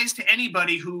implies to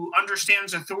anybody who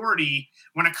understands authority,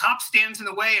 when a cop stands in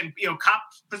the way and, cop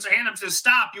puts their hand up to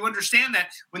stop, you understand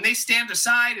that when they stand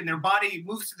aside and their body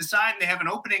moves to the side and they have an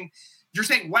opening, you're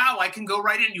saying, wow, I can go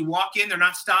right in. You walk in, they're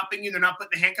not stopping you, they're not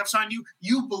putting the handcuffs on you.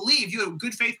 You believe, you have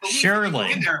good faith belief.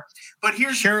 Surely. In there. But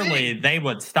here's the thing. Surely they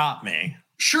would stop me.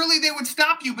 Surely they would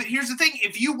stop you. But here's the thing.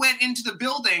 If you went into the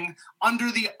building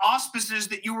under the auspices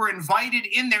that you were invited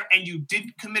in there and you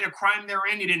didn't commit a crime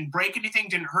therein, you didn't break anything,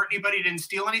 didn't hurt anybody, didn't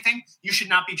steal anything, you should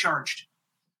not be charged.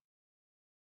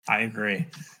 I agree.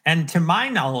 And to my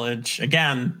knowledge,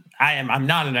 again, I'm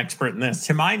not an expert in this.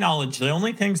 To my knowledge, the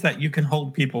only things that you can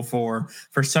hold people for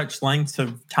such lengths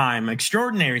of time,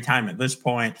 extraordinary time at this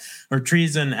point, are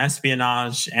treason,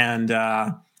 espionage, and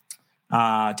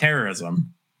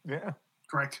terrorism. Yeah,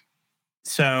 correct.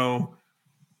 So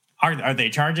are they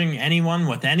charging anyone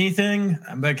with anything?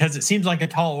 Because it seems like a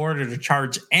tall order to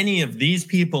charge any of these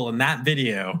people in that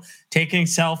video taking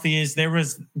selfies.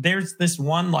 There's this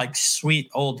one like sweet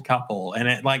old couple, and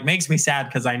it like makes me sad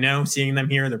because I know seeing them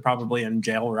here, they're probably in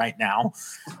jail right now.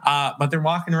 But they're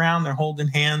walking around, they're holding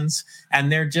hands,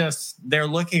 and they're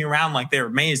looking around like they're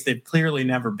amazed. They've clearly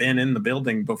never been in the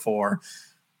building before.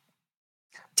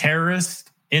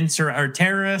 Terrorist,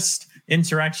 insurrectionist,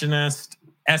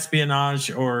 espionage,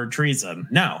 or treason.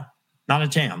 No, not a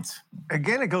chance.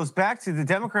 Again, it goes back to the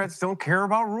Democrats don't care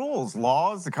about rules,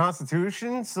 laws, the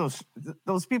Constitution. So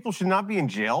those people should not be in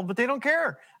jail, but they don't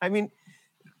care. I mean,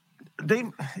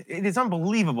 it is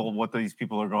unbelievable what these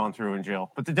people are going through in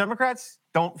jail. But the Democrats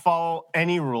don't follow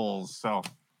any rules. So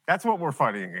that's what we're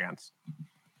fighting against.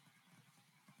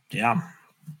 Yeah,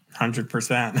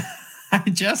 100%. I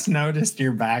just noticed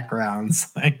your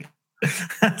backgrounds. Like,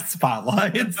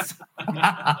 spotlights.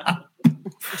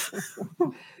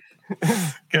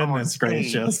 Goodness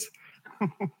gracious.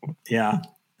 Yeah.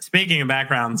 Speaking of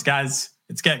backgrounds, guys,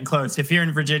 it's getting close. If you're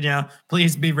in Virginia,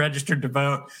 please be registered to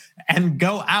vote and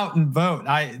go out and vote.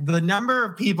 The number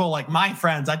of people, like my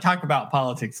friends, I talk about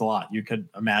politics a lot, you could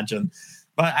imagine,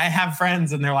 but I have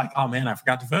friends and they're like, oh man, I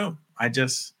forgot to vote.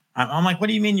 I'm like, what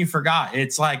do you mean you forgot?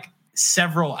 It's like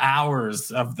several hours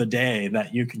of the day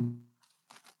that you can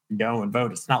go and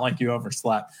vote. It's not like you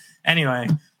overslept. Anyway,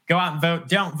 go out and vote.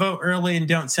 Don't vote early and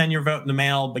don't send your vote in the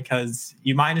mail because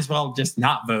you might as well just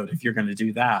not vote if you're going to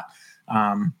do that.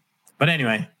 But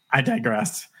anyway, I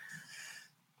digress.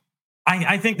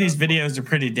 I think these videos are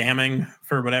pretty damning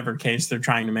for whatever case they're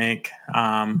trying to make.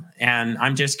 And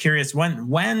I'm just curious, when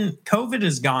COVID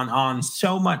has gone on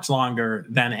so much longer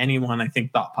than anyone I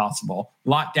think thought possible,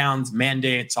 lockdowns,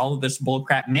 mandates, all of this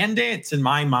bullcrap. Mandates, in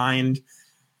my mind,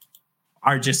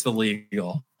 are just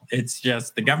illegal. It's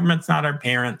just the government's not our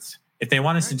parents. If they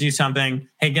want us to do something,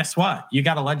 hey, guess what? You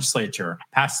got a legislature.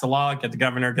 Pass the law, get the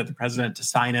governor, get the president to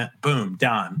sign it. Boom,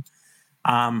 done.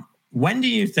 When do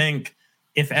you think,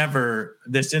 if ever,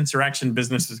 this insurrection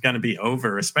business is going to be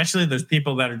over, especially those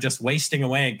people that are just wasting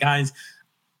away? Guys,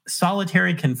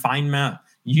 solitary confinement,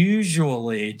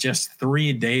 usually just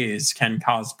 3 days can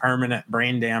cause permanent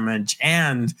brain damage.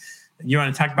 And you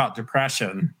want to talk about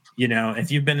depression. You know,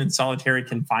 if you've been in solitary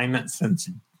confinement since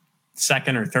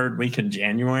second or third week in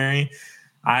January,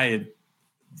 that's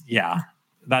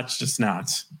just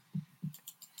nuts.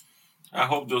 I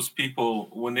hope those people,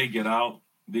 when they get out,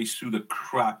 they sue the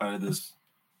crap out of this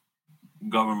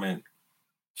government.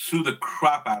 Sue the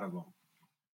crap out of them.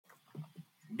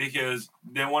 Because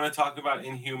they want to talk about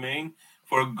inhumane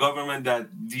for a government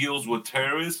that deals with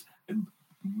terrorists,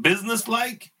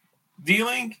 business-like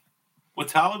dealing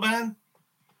with Taliban,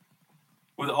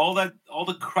 with all the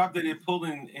crap that they pulled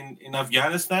in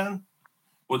Afghanistan,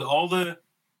 with all the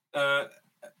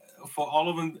for all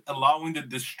of them allowing the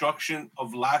destruction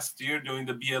of last year during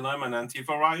the BLM and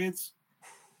Antifa riots.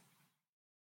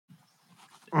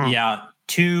 Yeah,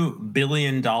 $2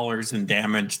 billion in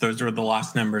damage. Those were the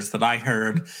last numbers that I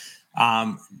heard.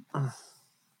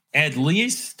 At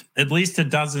least a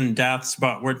dozen deaths,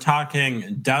 but we're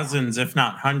talking dozens, if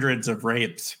not hundreds, of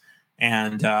rapes.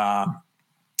 And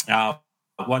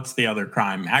what's the other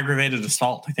crime? Aggravated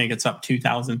assault. I think it's up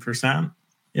 2,000%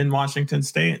 in Washington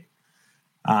State.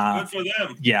 Good for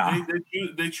them. Yeah,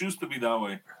 they choose to be that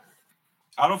way.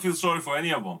 I don't feel sorry for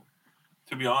any of them,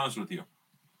 to be honest with you.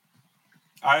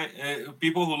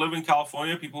 People who live in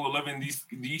California, people who live in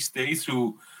these states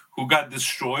who got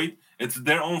destroyed, it's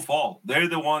their own fault. They're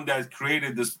the one that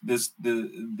created this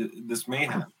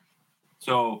mayhem.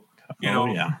 So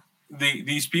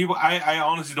these people, I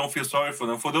honestly don't feel sorry for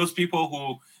them. For those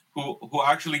people who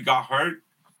actually got hurt,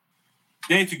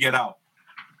 they need to get out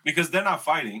because they're not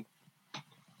fighting.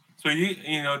 So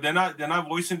they're not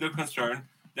voicing their concern.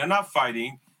 They're not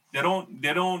fighting.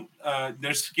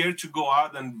 They're scared to go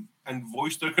out and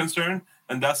voice their concern,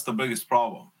 and that's the biggest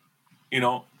problem.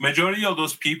 Majority of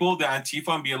those people, the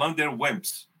Antifa and BLM, they're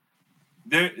wimps.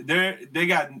 They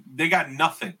got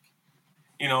nothing.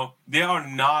 They are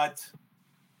not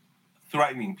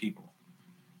threatening people.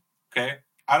 Okay,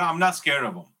 I'm not scared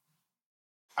of them.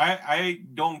 I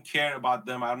don't care about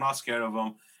them. I'm not scared of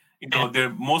them.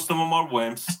 Most of them are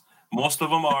wimps. Most of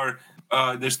them are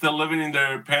they're still living in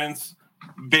their parents'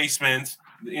 basements.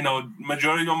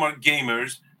 Majority of them are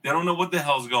gamers. They don't know what the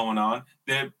hell's going on.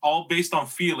 They're all based on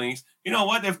feelings. You know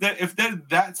what? If they're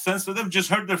that sensitive, just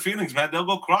hurt their feelings, man. They'll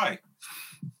go cry.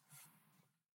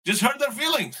 Just hurt their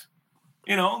feelings.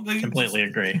 Completely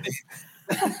agree.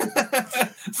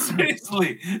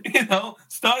 Seriously,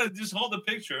 just hold the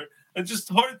picture and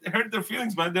just hurt their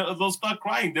feelings, man. They'll start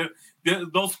crying.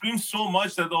 They'll scream so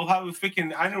much that they'll have a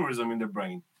freaking aneurysm in their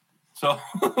brain. So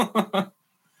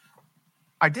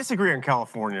I disagree on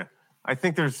California. I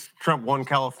think Trump won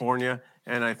California,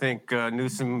 and I think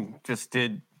Newsom just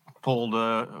pulled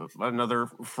another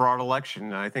fraud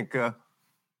election. I think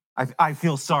I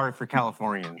feel sorry for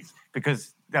Californians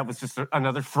because that was just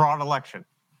another fraud election.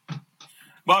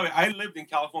 Bobby, I lived in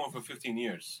California for 15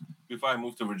 years before I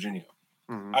moved to Virginia.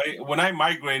 Mm-hmm. When I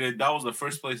migrated, that was the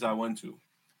first place I went to.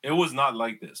 It was not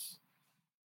like this.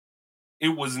 It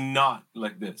was not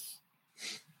like this.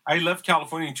 I left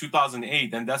California in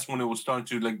 2008, and that's when it was starting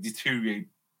to deteriorate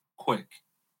quick.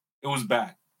 It was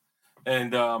bad.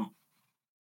 And my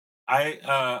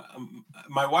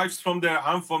wife's from there.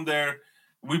 I'm from there.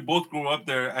 We both grew up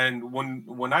there. And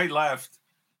when I left,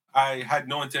 I had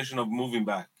no intention of moving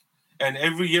back. And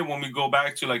every year when we go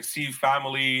back to see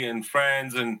family and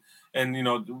friends and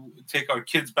take our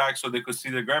kids back so they could see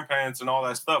their grandparents and all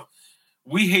that stuff,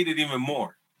 we hate it even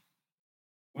more.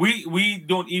 We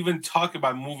don't even talk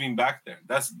about moving back there.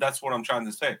 That's what I'm trying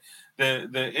to say.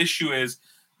 The issue is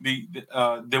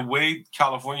the way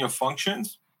California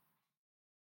functions.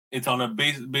 It's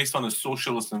based on a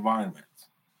socialist environment.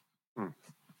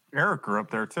 Eric grew up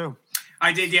there too.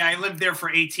 I did, yeah. I lived there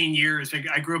for 18 years.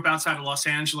 I grew up outside of Los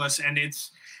Angeles, and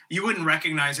you wouldn't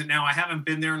recognize it now. I haven't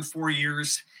been there in 4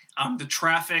 years. The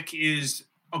traffic is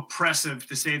oppressive,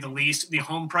 to say the least. The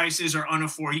home prices are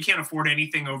unaffordable. You can't afford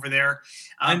anything over there.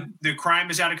 The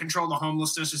crime is out of control. The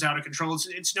homelessness is out of control.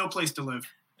 It's no place to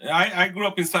live. I grew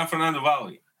up in San Fernando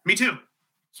Valley. Me too.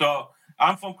 So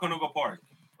I'm from Conoco Park.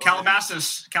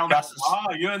 Calabasas.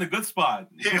 Oh, you're in a good spot.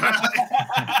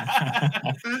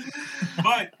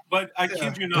 but I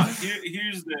kid you not.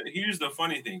 Here's the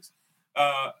funny things.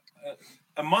 A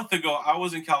month ago, I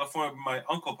was in California. My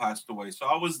uncle passed away, so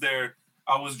I was there.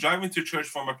 I was driving to church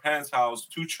from my parents' house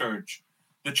to church.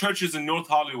 The church is in North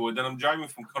Hollywood, and I'm driving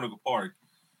from Conoco Park.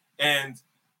 And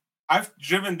I've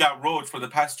driven that road for the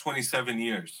past 27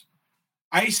 years.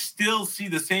 I still see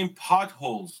the same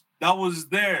potholes that was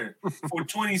there for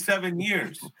 27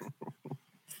 years.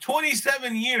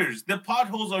 27 years. The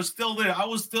potholes are still there. I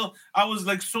was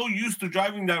like so used to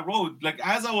driving that road. Like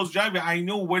as I was driving, I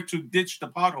know where to ditch the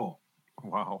pothole.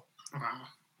 Wow.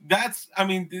 This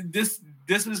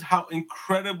is how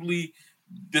incredibly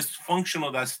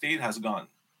dysfunctional that state has gone.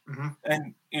 Mm-hmm.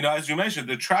 And as you mentioned,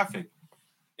 the traffic,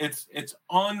 it's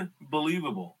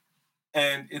unbelievable.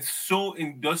 And it's so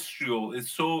industrial.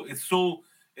 It's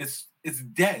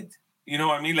dead. You know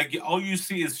what I mean? Like all you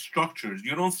see is structures.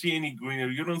 You don't see any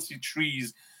greenery. You don't see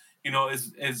trees.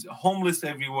 It's homeless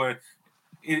everywhere.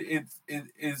 It's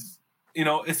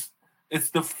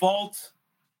the fault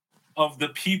of the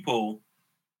people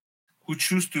who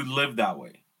choose to live that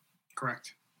way.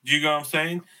 Correct. Do you get what I'm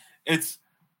saying? It's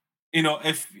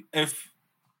if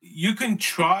you can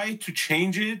try to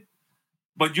change it,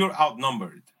 but you're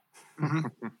outnumbered. Mm-hmm.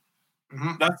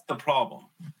 Mm-hmm. That's the problem.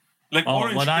 Like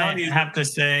Orange what County, I have to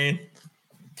say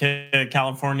to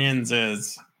Californians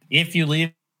is, if you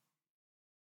leave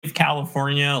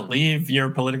California, leave your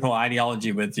political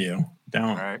ideology with you.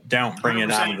 Don't bring 100%.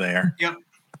 It out of there. Yep.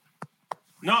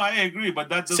 No, I agree, but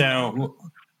that's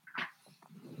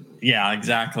yeah,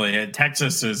 exactly.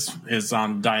 Texas is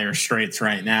on dire straits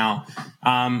right now.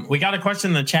 We got a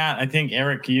question in the chat. I think,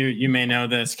 Eric, you may know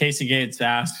this. Casey Gates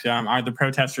asked, are the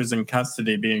protesters in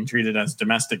custody being treated as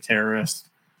domestic terrorists?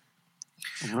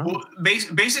 Well,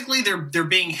 basically, they're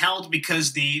being held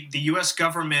because the U.S.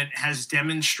 government has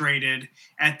demonstrated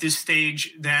at this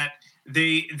stage that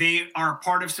they are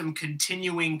part of some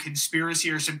continuing conspiracy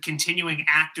or some continuing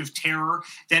act of terror,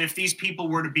 that if these people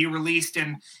were to be released,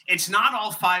 and it's not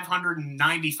all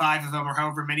 595 of them or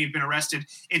however many have been arrested,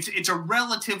 it's a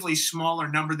relatively smaller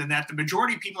number than that. The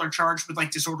majority of people are charged with like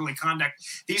disorderly conduct.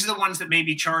 These are the ones that may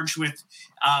be charged with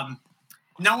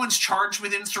no one's charged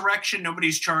with insurrection,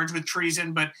 nobody's charged with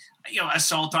treason, but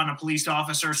assault on a police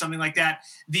officer or something like that.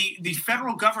 The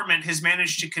federal government has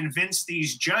managed to convince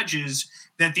these judges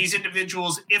that these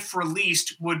individuals, if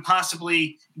released, would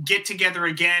possibly get together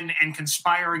again and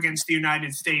conspire against the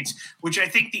United States, which I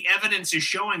think the evidence is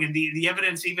showing, and the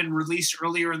evidence even released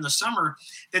earlier in the summer,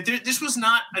 that this was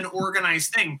not an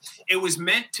organized thing. It was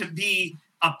meant to be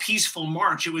a peaceful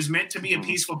march. It was meant to be a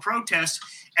peaceful protest,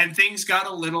 and things got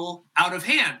a little out of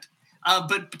hand.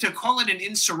 But to call it an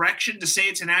insurrection, to say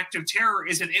it's an act of terror,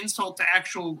 is an insult to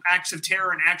actual acts of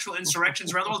terror and actual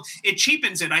insurrections around the world. It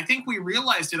cheapens it. I think we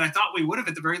realized it. I thought we would have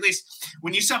at the very least.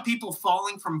 When you saw people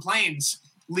falling from planes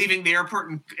leaving the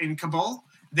airport in Kabul,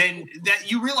 then that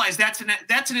you realize that's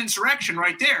an insurrection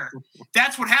right there.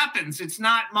 That's what happens. It's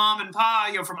not mom and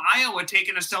pa from Iowa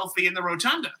taking a selfie in the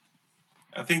rotunda.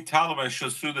 I think Taliban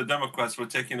should sue the Democrats for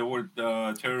taking the word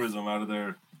terrorism out of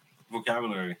their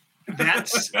vocabulary.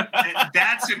 That's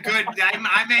a good.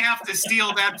 I may have to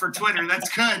steal that for Twitter.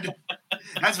 That's good.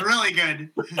 That's really good.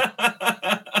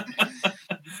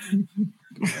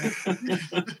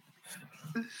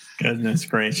 Goodness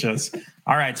gracious.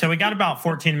 All right, so we got about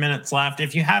 14 minutes left.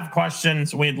 If you have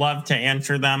questions, we'd love to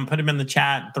answer them. Put them in the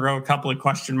chat, throw a couple of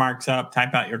question marks up,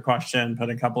 type out your question, put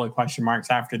a couple of question marks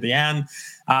after the end.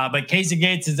 But Casey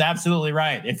Gates is absolutely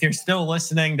right. If you're still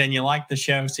listening, then you like the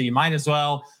show, so you might as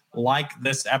well like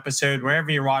this episode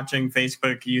wherever you're watching,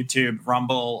 Facebook, YouTube,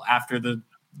 Rumble, after the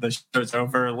show's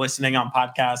over, listening on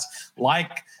podcasts.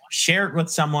 Share it with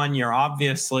someone. You're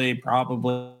obviously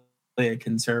probably a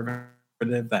conservative,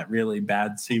 that really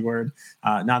bad C word,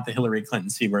 not the Hillary Clinton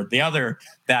C word, the other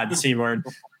bad C word.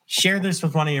 Share this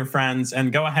with one of your friends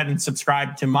and go ahead and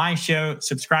subscribe to my show,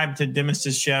 subscribe to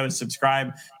Dimas's show,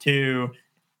 subscribe to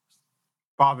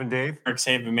Bob and Dave.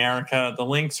 Save America. The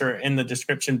links are in the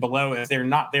description below. If they're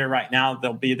not there right now,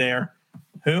 they'll be there.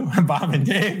 Who? Bob and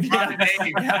Dave. Bob and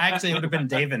Dave. Yeah, actually, it would have been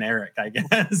Dave and Eric, I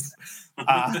guess.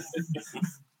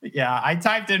 Yeah, I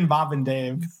typed in Bob and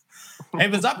Dave. It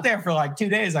was up there for like 2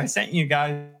 days. I sent you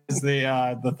guys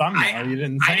the thumbnail. You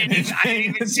didn't say anything. I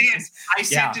didn't even see it. I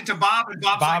sent it to Bob, and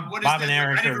Bob's like, what is Bob this? and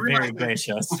Eric are very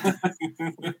gracious.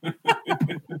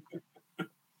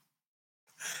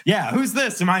 Yeah, who's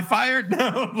this? Am I fired?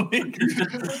 No.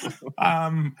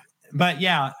 But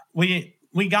yeah, we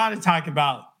got to talk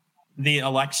about the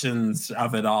elections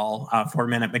of it all for a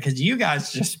minute, because you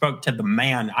guys just spoke to the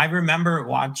man. I remember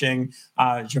watching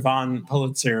Javon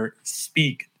Pulitzer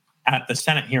speak at the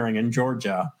Senate hearing in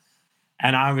Georgia,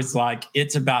 and I was like,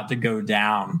 it's about to go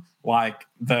down. Like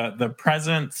the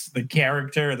presence, the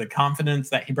character, the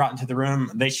confidence that he brought into the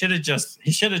room, he should have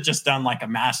just done like a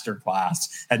master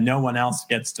class and no one else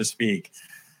gets to speak.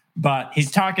 But he's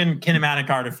talking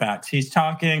kinematic artifacts. He's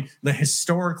talking the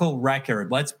historical record.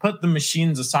 Let's put the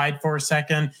machines aside for a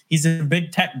second. He's a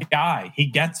big tech guy. He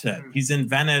gets it. He's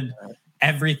invented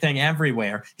everything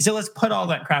everywhere. He said, let's put all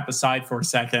that crap aside for a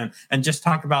second and just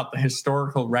talk about the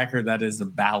historical record that is a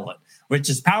ballot, which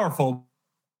is powerful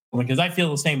because I feel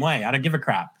the same way. I don't give a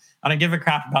crap. I don't give a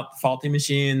crap about the faulty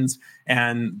machines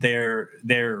and they're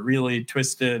really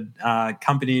twisted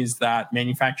companies that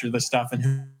manufacture this stuff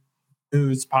and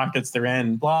whose pockets they're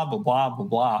in, blah, blah, blah, blah,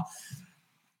 blah.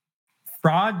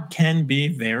 Fraud can be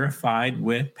verified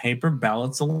with paper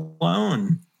ballots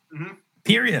alone,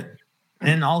 period.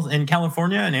 In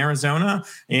California, in Arizona,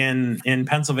 in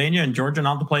Pennsylvania, in Georgia, and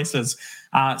all the places.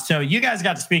 So you guys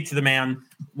got to speak to the man.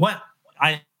 What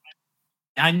I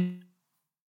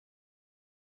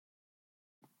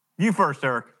You first,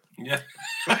 Eric. Yeah.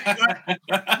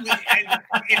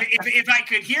 if I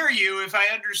could hear you, if I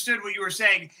understood what you were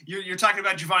saying, you're talking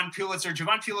about Javon Pulitzer.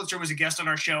 Javon Pulitzer was a guest on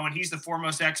our show, and he's the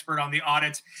foremost expert on the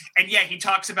audits. And yeah, he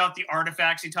talks about the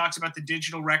artifacts. He talks about the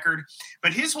digital record.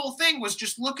 But his whole thing was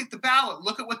just look at the ballot.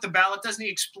 Look at what the ballot does. And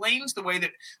he explains the way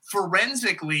that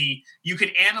forensically you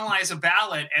could analyze a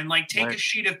ballot and like take a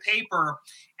sheet of paper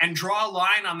and draw a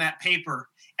line on that paper.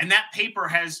 And that paper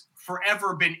has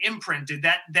forever been imprinted,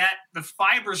 that the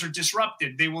fibers are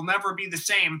disrupted. They will never be the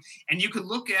same. And you could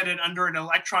look at it under an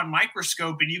electron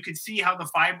microscope and you could see how the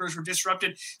fibers were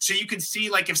disrupted. So you could see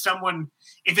like if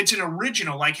it's an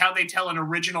original, like how they tell an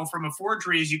original from a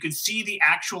forgery is you could see the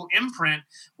actual imprint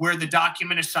where the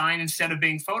document is signed instead of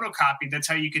being photocopied. That's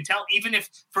how you could tell, even if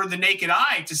for the naked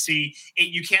eye to see it,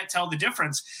 you can't tell the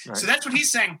difference. Right. So that's what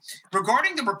he's saying.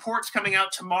 Regarding the reports coming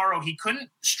out tomorrow, he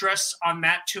couldn't stress on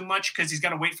that too much because he's got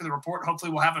to wait for the report. Hopefully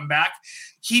we'll have him back.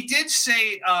 He did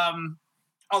say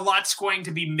a lot's going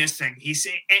to be missing. He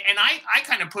said, and I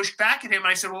kind of pushed back at him.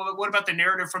 I said, well, what about the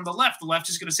narrative from the left? The left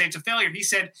is going to say it's a failure. He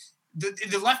said,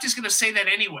 the left is going to say that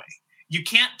anyway. You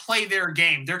can't play their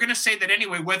game. They're going to say that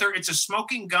anyway, whether it's a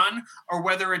smoking gun or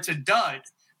whether it's a dud.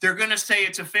 They're going to say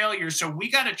it's a failure. So we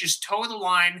got to just toe the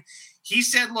line. He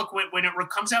said, look, when it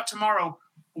comes out tomorrow,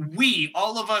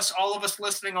 all of us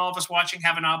listening, all of us watching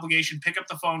have an obligation. Pick up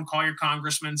the phone, call your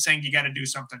congressman saying you got to do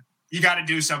something. You got to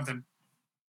do something.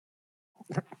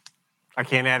 I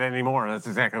can't add any more. That's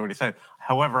exactly what he said.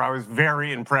 However, I was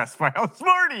very impressed by how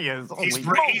smart he is.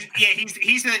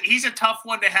 He's a tough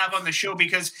one to have on the show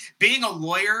because being a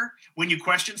lawyer, when you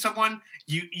question someone,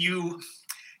 you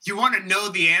want to know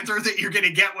the answer that you're going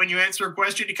to get when you answer a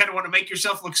question. You kind of want to make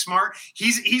yourself look smart.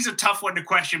 He's a tough one to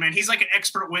question, man. He's like an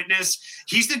expert witness.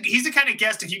 He's the kind of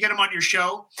guest, if you get him on your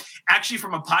show, actually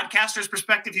from a podcaster's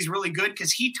perspective, he's really good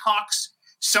because he talks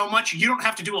so much. You don't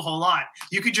have to do a whole lot.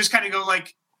 You could just kind of go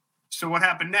like, so what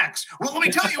happened next? Well, let me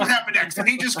tell you what happened next. And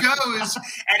he just goes,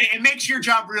 and it makes your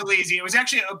job real easy. It was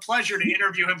actually a pleasure to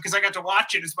interview him because I got to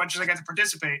watch it as much as I got to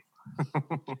participate.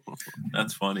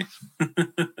 That's funny.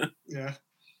 Yeah.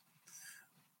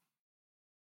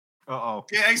 Uh-oh.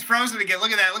 Yeah, he's frozen again.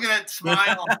 Look at that. Look at that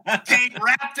smile. Paying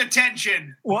rapt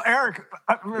attention. Well, Eric,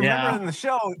 I remember in the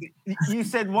show, you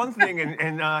said one thing,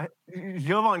 and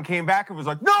Jovan came back and was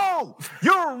like, no,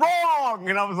 you're wrong.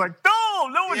 And I was like,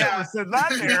 no one ever said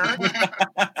that, Eric.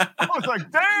 I was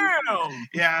like, damn.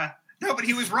 Yeah. No, but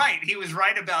he was right. He was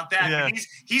right about that. Yeah.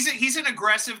 He's an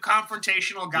aggressive,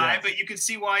 confrontational guy, but you can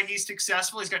see why he's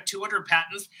successful. He's got 200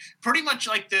 patents, pretty much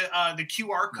like the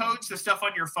QR codes, the stuff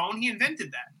on your phone. He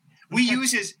invented that. We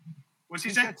use his. What's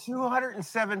he saying? Got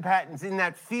 207 patents in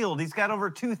that field. He's got over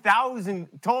 2,000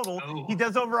 total. Oh. He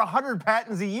does over 100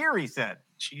 patents a year. He said.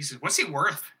 Jesus, what's he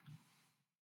worth?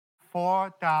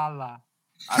 $4.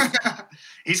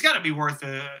 He's got to be worth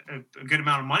a good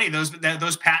amount of money. Those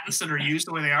patents that are used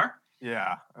the way they are.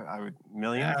 Yeah, I would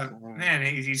millions. Man,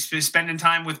 he's spending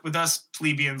time with us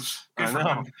plebeians. Good for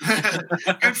him.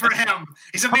 Good for him.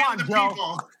 He's a man of the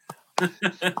people.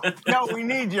 No, we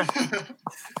need you.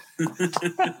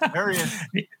 There he is.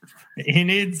 He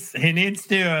needs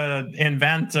to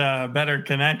invent a better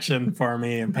connection for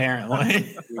me.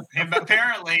 Apparently.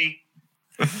 Apparently.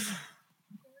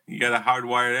 You got to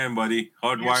hardwire it in, buddy.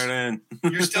 Hardwire it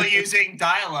in. You're still using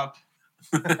dial-up.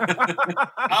 Oh,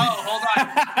 hold on.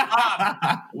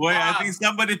 Bob. Wait, Bob. I think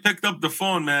somebody picked up the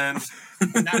phone, man.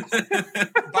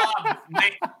 Bob,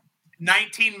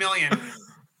 19 million.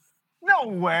 No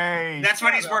way. That's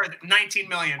what he's worth, $19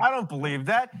 million. I don't believe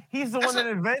that. He's the one that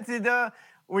invented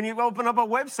when you open up a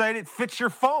website, it fits your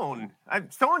phone.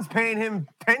 Someone's paying him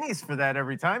pennies for that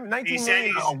every time. 19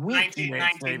 million a week.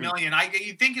 19 million.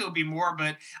 You'd think it would be more,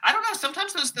 but I don't know.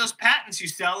 Sometimes those patents, you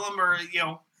sell them, or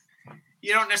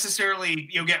you don't necessarily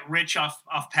get rich off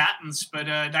patents. But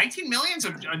 19 million's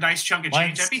a nice chunk of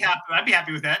change. I'd be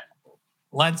happy with that.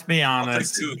 Let's be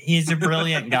honest. He's a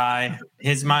brilliant guy.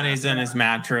 His money's in his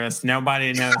mattress.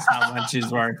 Nobody knows how much he's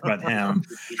worth but him.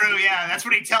 True. Yeah, that's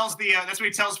what he tells That's what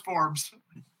he tells Forbes.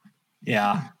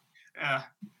 Yeah.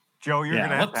 Joe, you're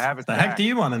gonna have to have it. The heck do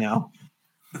you want to know?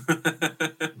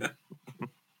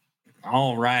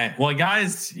 All right. Well,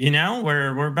 guys,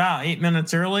 we're about 8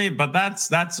 minutes early, but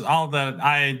that's all that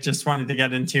I just wanted to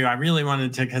get into. I really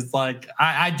wanted to, because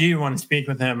I do want to speak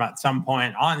with him at some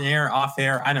point, on air, off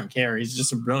air. I don't care. He's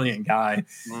just a brilliant guy.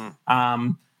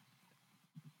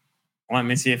 Let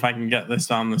me see if I can get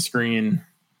this on the screen.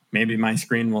 Maybe my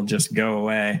screen will just go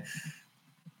away.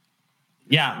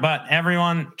 Yeah, but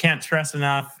everyone, can't stress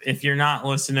enough, if you're not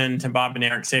listening to Bob and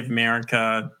Eric Save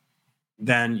America,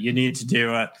 then you need to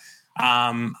do it.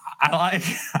 I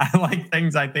like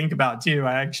things I think about too.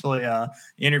 I actually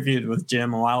interviewed with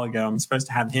Jim a while ago. I'm supposed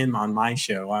to have him on my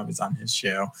show. I was on his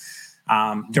show.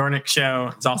 Dornick's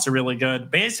show is also really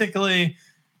good. Basically,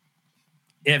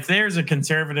 if there's a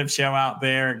conservative show out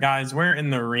there, guys, we're in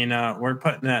the arena. We're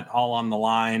putting it all on the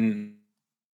line.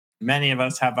 Many of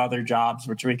us have other jobs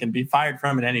which we can be fired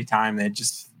from at any time.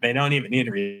 They don't even need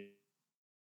to read.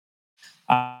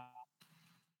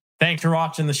 Thanks for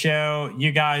watching the show.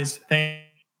 You guys, thank you.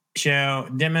 Show.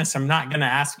 Dimas, I'm not going to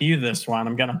ask you this one.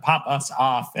 I'm going to pop us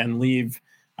off and leave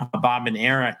Bob and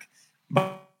Eric. But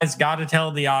you guys got to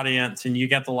tell the audience, and you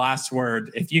get the last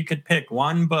word. If you could pick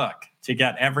one book to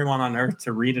get everyone on earth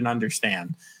to read and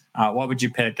understand, what would you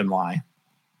pick and why?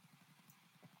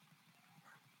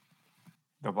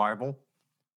 The Bible,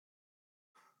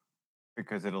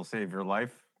 because it'll save your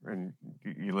life and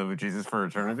you live with Jesus for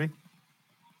eternity.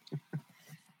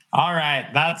 All right,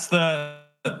 that's the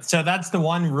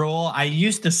one rule. I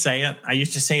used to say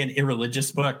an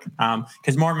irreligious book,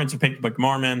 because Mormons would pick the Book of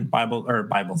Mormon,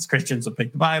 Bibles. Christians would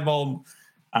pick the Bible,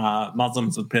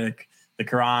 Muslims would pick the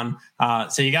Quran.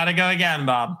 So you got to go again,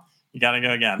 Bob. You got to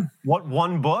go again. What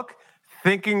one book?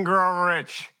 Think and Grow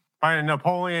Rich by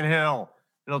Napoleon Hill.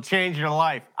 It'll change your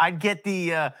life. I'd get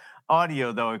the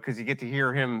audio, though, because you get to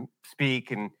hear him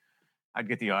speak, and I'd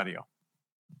get the audio.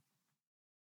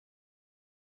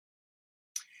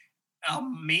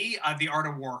 The Art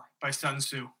of War by Sun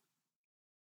Tzu.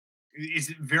 It's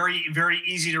very, very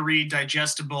easy to read,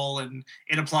 digestible, and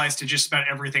it applies to just about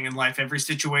everything in life. Every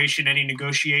situation, any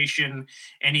negotiation,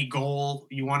 any goal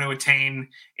you want to attain.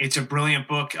 It's a brilliant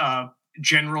book.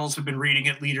 Generals have been reading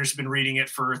it. Leaders have been reading it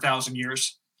for 1,000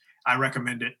 years. I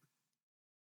recommend it.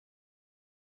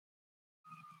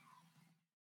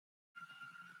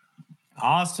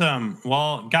 Awesome.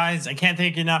 Well, guys, I can't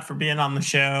thank you enough for being on the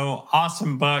show.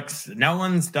 Awesome books. No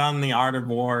one's done The Art of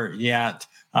War yet.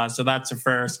 So that's a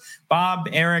first. Bob,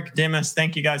 Eric, Dimas,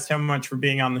 thank you guys so much for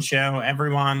being on the show.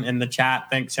 Everyone in the chat,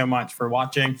 thanks so much for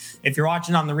watching. If you're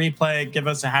watching on the replay, give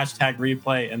us a hashtag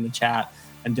replay in the chat.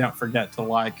 And don't forget to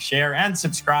like, share, and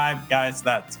subscribe. Guys,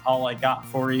 that's all I got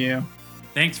for you.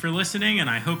 Thanks for listening, and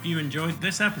I hope you enjoyed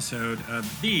this episode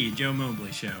of The Joe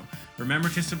Mobley Show. Remember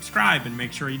to subscribe and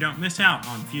make sure you don't miss out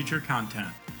on future content.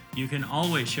 You can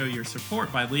always show your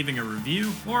support by leaving a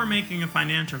review or making a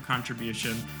financial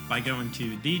contribution by going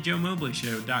to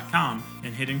thejoemobleyshow.com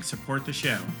and hitting support the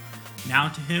show. Now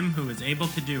to him who is able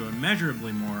to do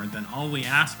immeasurably more than all we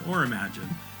ask or imagine,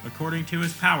 according to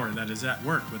his power that is at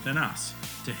work within us.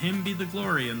 To him be the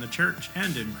glory in the church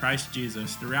and in Christ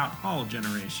Jesus throughout all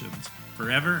generations,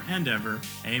 forever and ever.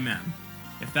 Amen.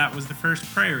 If that was the first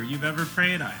prayer you've ever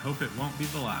prayed, I hope it won't be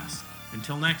the last.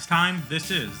 Until next time,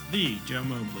 this is The Joe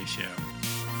Mobley Show.